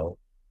already know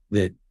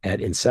that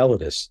at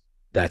Enceladus,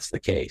 that's the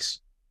case.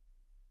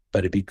 But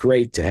it'd be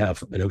great to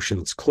have an ocean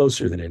that's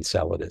closer than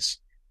Enceladus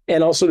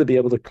and also to be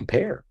able to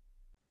compare.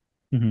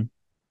 Mm-hmm.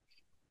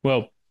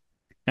 Well,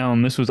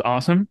 Alan, this was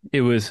awesome.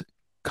 It was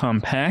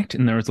compact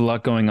and there was a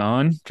lot going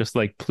on, just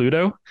like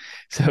Pluto.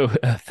 So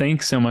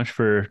thanks so much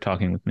for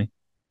talking with me.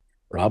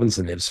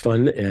 Robinson, it was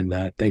fun,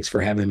 and thanks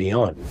for having me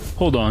on.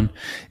 Hold on.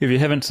 If you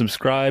haven't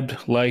subscribed,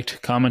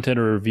 liked, commented,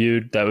 or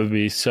reviewed, that would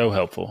be so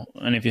helpful.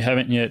 And if you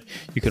haven't yet,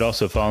 you could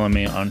also follow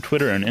me on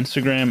Twitter and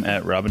Instagram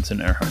at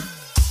Robinson Earhart.